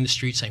marching in the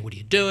streets saying, what are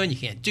you doing? You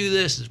can't do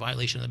this. It's a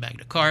violation of the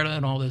Magna Carta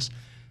and all this.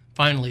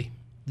 Finally,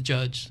 the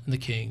judge and the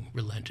king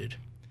relented,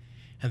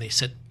 and they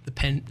set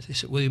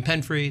William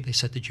Penn free. They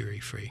set the jury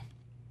free.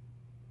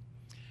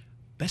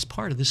 Best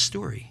part of this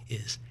story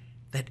is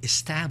that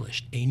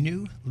established a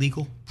new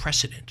legal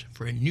precedent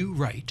for a new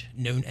right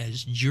known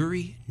as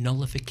jury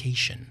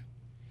nullification.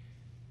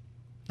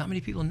 Not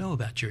many people know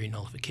about jury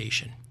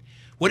nullification.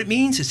 What it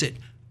means is that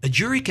a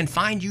jury can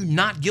find you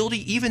not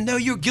guilty even though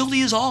you're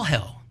guilty as all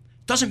hell.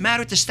 Doesn't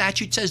matter what the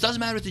statute says, doesn't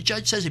matter what the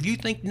judge says. If you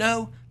think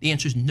no, the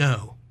answer is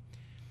no.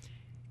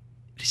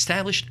 It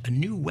established a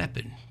new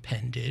weapon,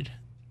 Penn did,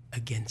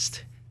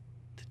 against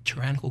the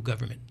tyrannical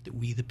government that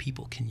we the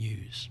people can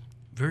use.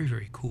 Very,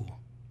 very cool.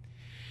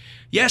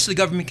 Yes, the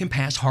government can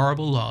pass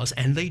horrible laws,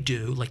 and they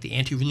do, like the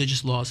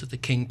anti-religious laws that the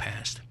king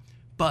passed.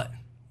 But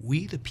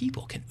we, the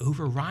people, can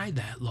override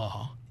that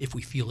law if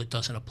we feel it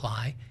doesn't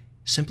apply,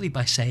 simply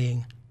by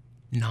saying,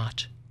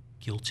 not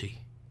guilty.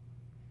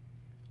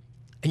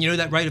 And you know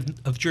that right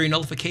of jury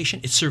nullification?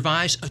 It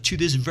survives to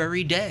this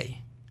very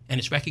day, and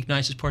it's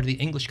recognized as part of the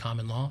English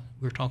common law.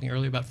 We were talking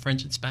earlier about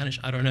French and Spanish.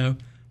 I don't know,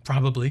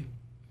 probably.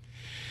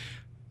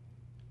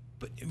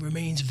 But it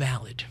remains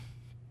valid.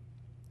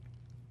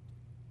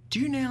 Do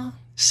you now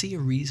see a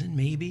reason,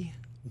 maybe,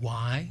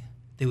 why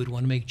they would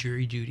want to make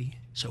jury duty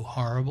so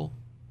horrible?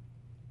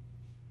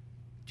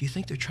 Do you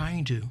think they're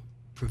trying to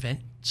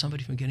prevent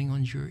somebody from getting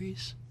on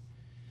juries?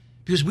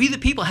 Because we, the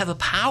people, have a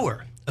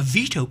power, a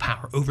veto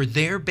power over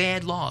their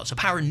bad laws, a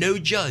power no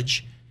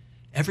judge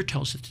ever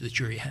tells it to the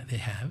jury they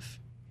have.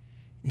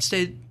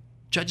 Instead,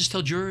 judges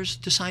tell jurors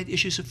to decide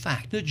issues of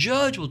fact. The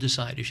judge will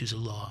decide issues of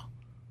law.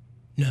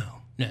 No.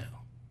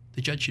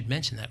 The judge should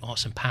mention that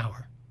awesome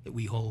power that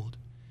we hold.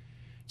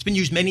 It's been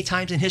used many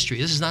times in history.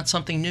 This is not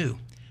something new.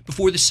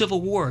 Before the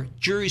Civil War,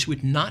 juries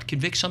would not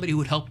convict somebody who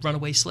would help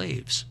runaway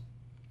slaves.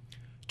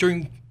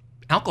 During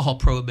alcohol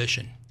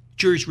prohibition,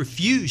 juries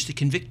refused to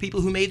convict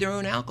people who made their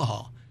own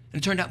alcohol.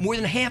 And it turned out more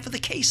than half of the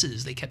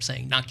cases, they kept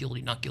saying, not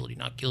guilty, not guilty,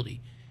 not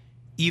guilty,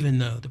 even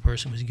though the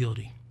person was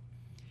guilty.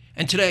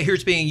 And today, I hear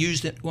it's being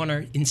used on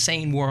our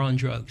insane war on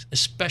drugs,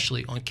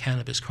 especially on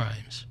cannabis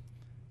crimes.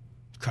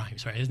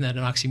 Crimes, right? Isn't that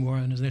an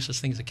oxymoron? Isn't there such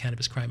thing as a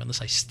cannabis crime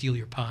unless I steal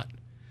your pot?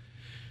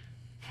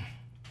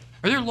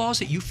 Are there laws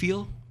that you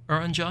feel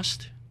are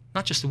unjust?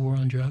 Not just the war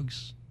on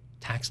drugs,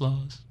 tax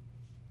laws,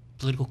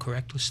 political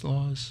correctness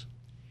laws,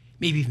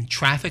 maybe even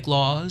traffic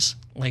laws,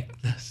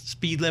 like the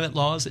speed limit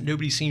laws that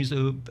nobody seems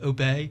to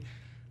obey.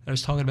 I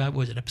was talking about, what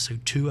was it,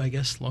 episode 2, I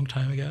guess, a long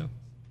time ago?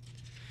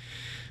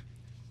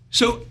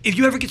 So if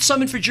you ever get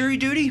summoned for jury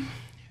duty,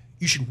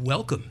 you should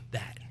welcome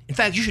that. In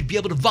fact, you should be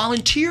able to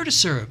volunteer to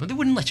serve. But they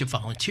wouldn't let you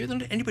volunteer. They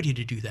don't let anybody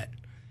to do that.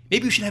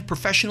 Maybe we should have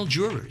professional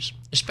jurors,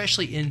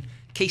 especially in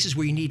cases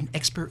where you need an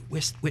expert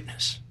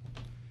witness.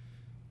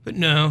 But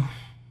no,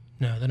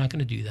 they're not going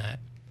to do that.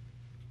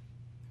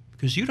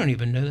 Because you don't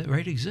even know that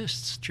right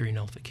exists, jury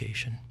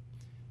nullification.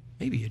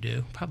 Maybe you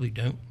do, probably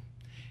don't.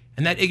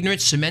 And that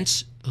ignorance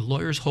cements the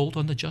lawyer's hold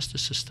on the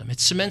justice system. It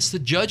cements the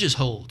judge's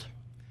hold.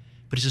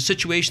 But it's a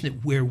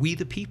situation where we,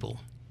 the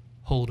people,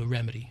 hold a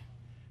remedy.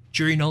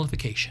 Jury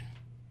nullification.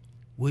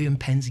 William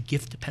Penn's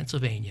gift to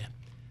Pennsylvania.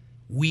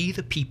 We,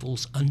 the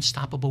people's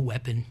unstoppable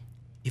weapon,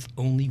 if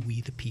only we,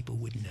 the people,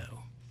 would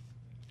know.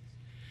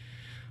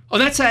 On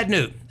that sad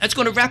note, that's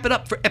going to wrap it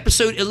up for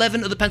episode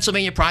 11 of the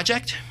Pennsylvania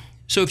Project.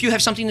 So if you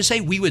have something to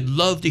say, we would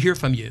love to hear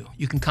from you.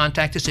 You can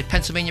contact us at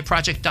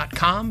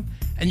PennsylvaniaProject.com,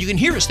 and you can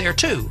hear us there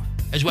too,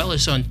 as well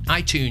as on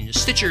iTunes,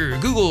 Stitcher,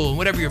 Google, and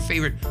whatever your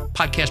favorite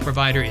podcast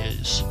provider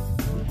is.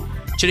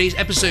 Today's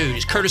episode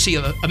is courtesy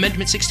of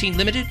Amendment 16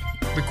 Limited,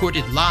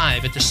 recorded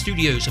live at the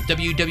studios of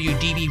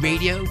WWDB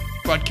Radio,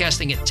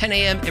 broadcasting at 10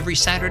 a.m. every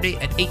Saturday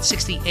at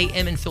 8:60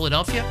 a.m. in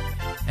Philadelphia,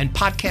 and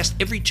podcast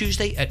every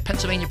Tuesday at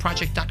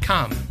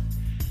PennsylvaniaProject.com.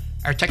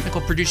 Our technical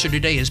producer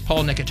today is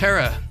Paul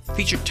Nicotera.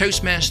 Featured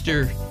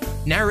Toastmaster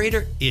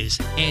narrator is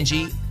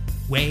Angie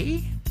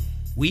Way.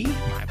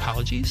 My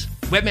apologies.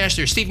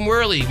 Webmaster Stephen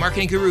Worley.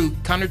 Marketing guru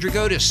Connor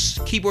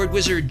Dragotis. Keyboard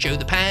wizard Joe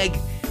the Pag.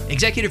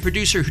 Executive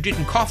producer who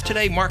didn't cough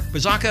today, Mark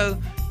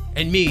Bazzacco.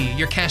 And me,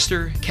 your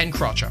caster, Ken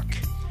Krawchuk.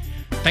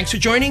 Thanks for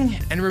joining,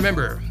 and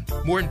remember,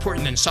 more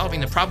important than solving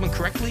the problem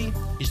correctly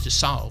is to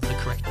solve the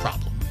correct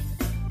problem.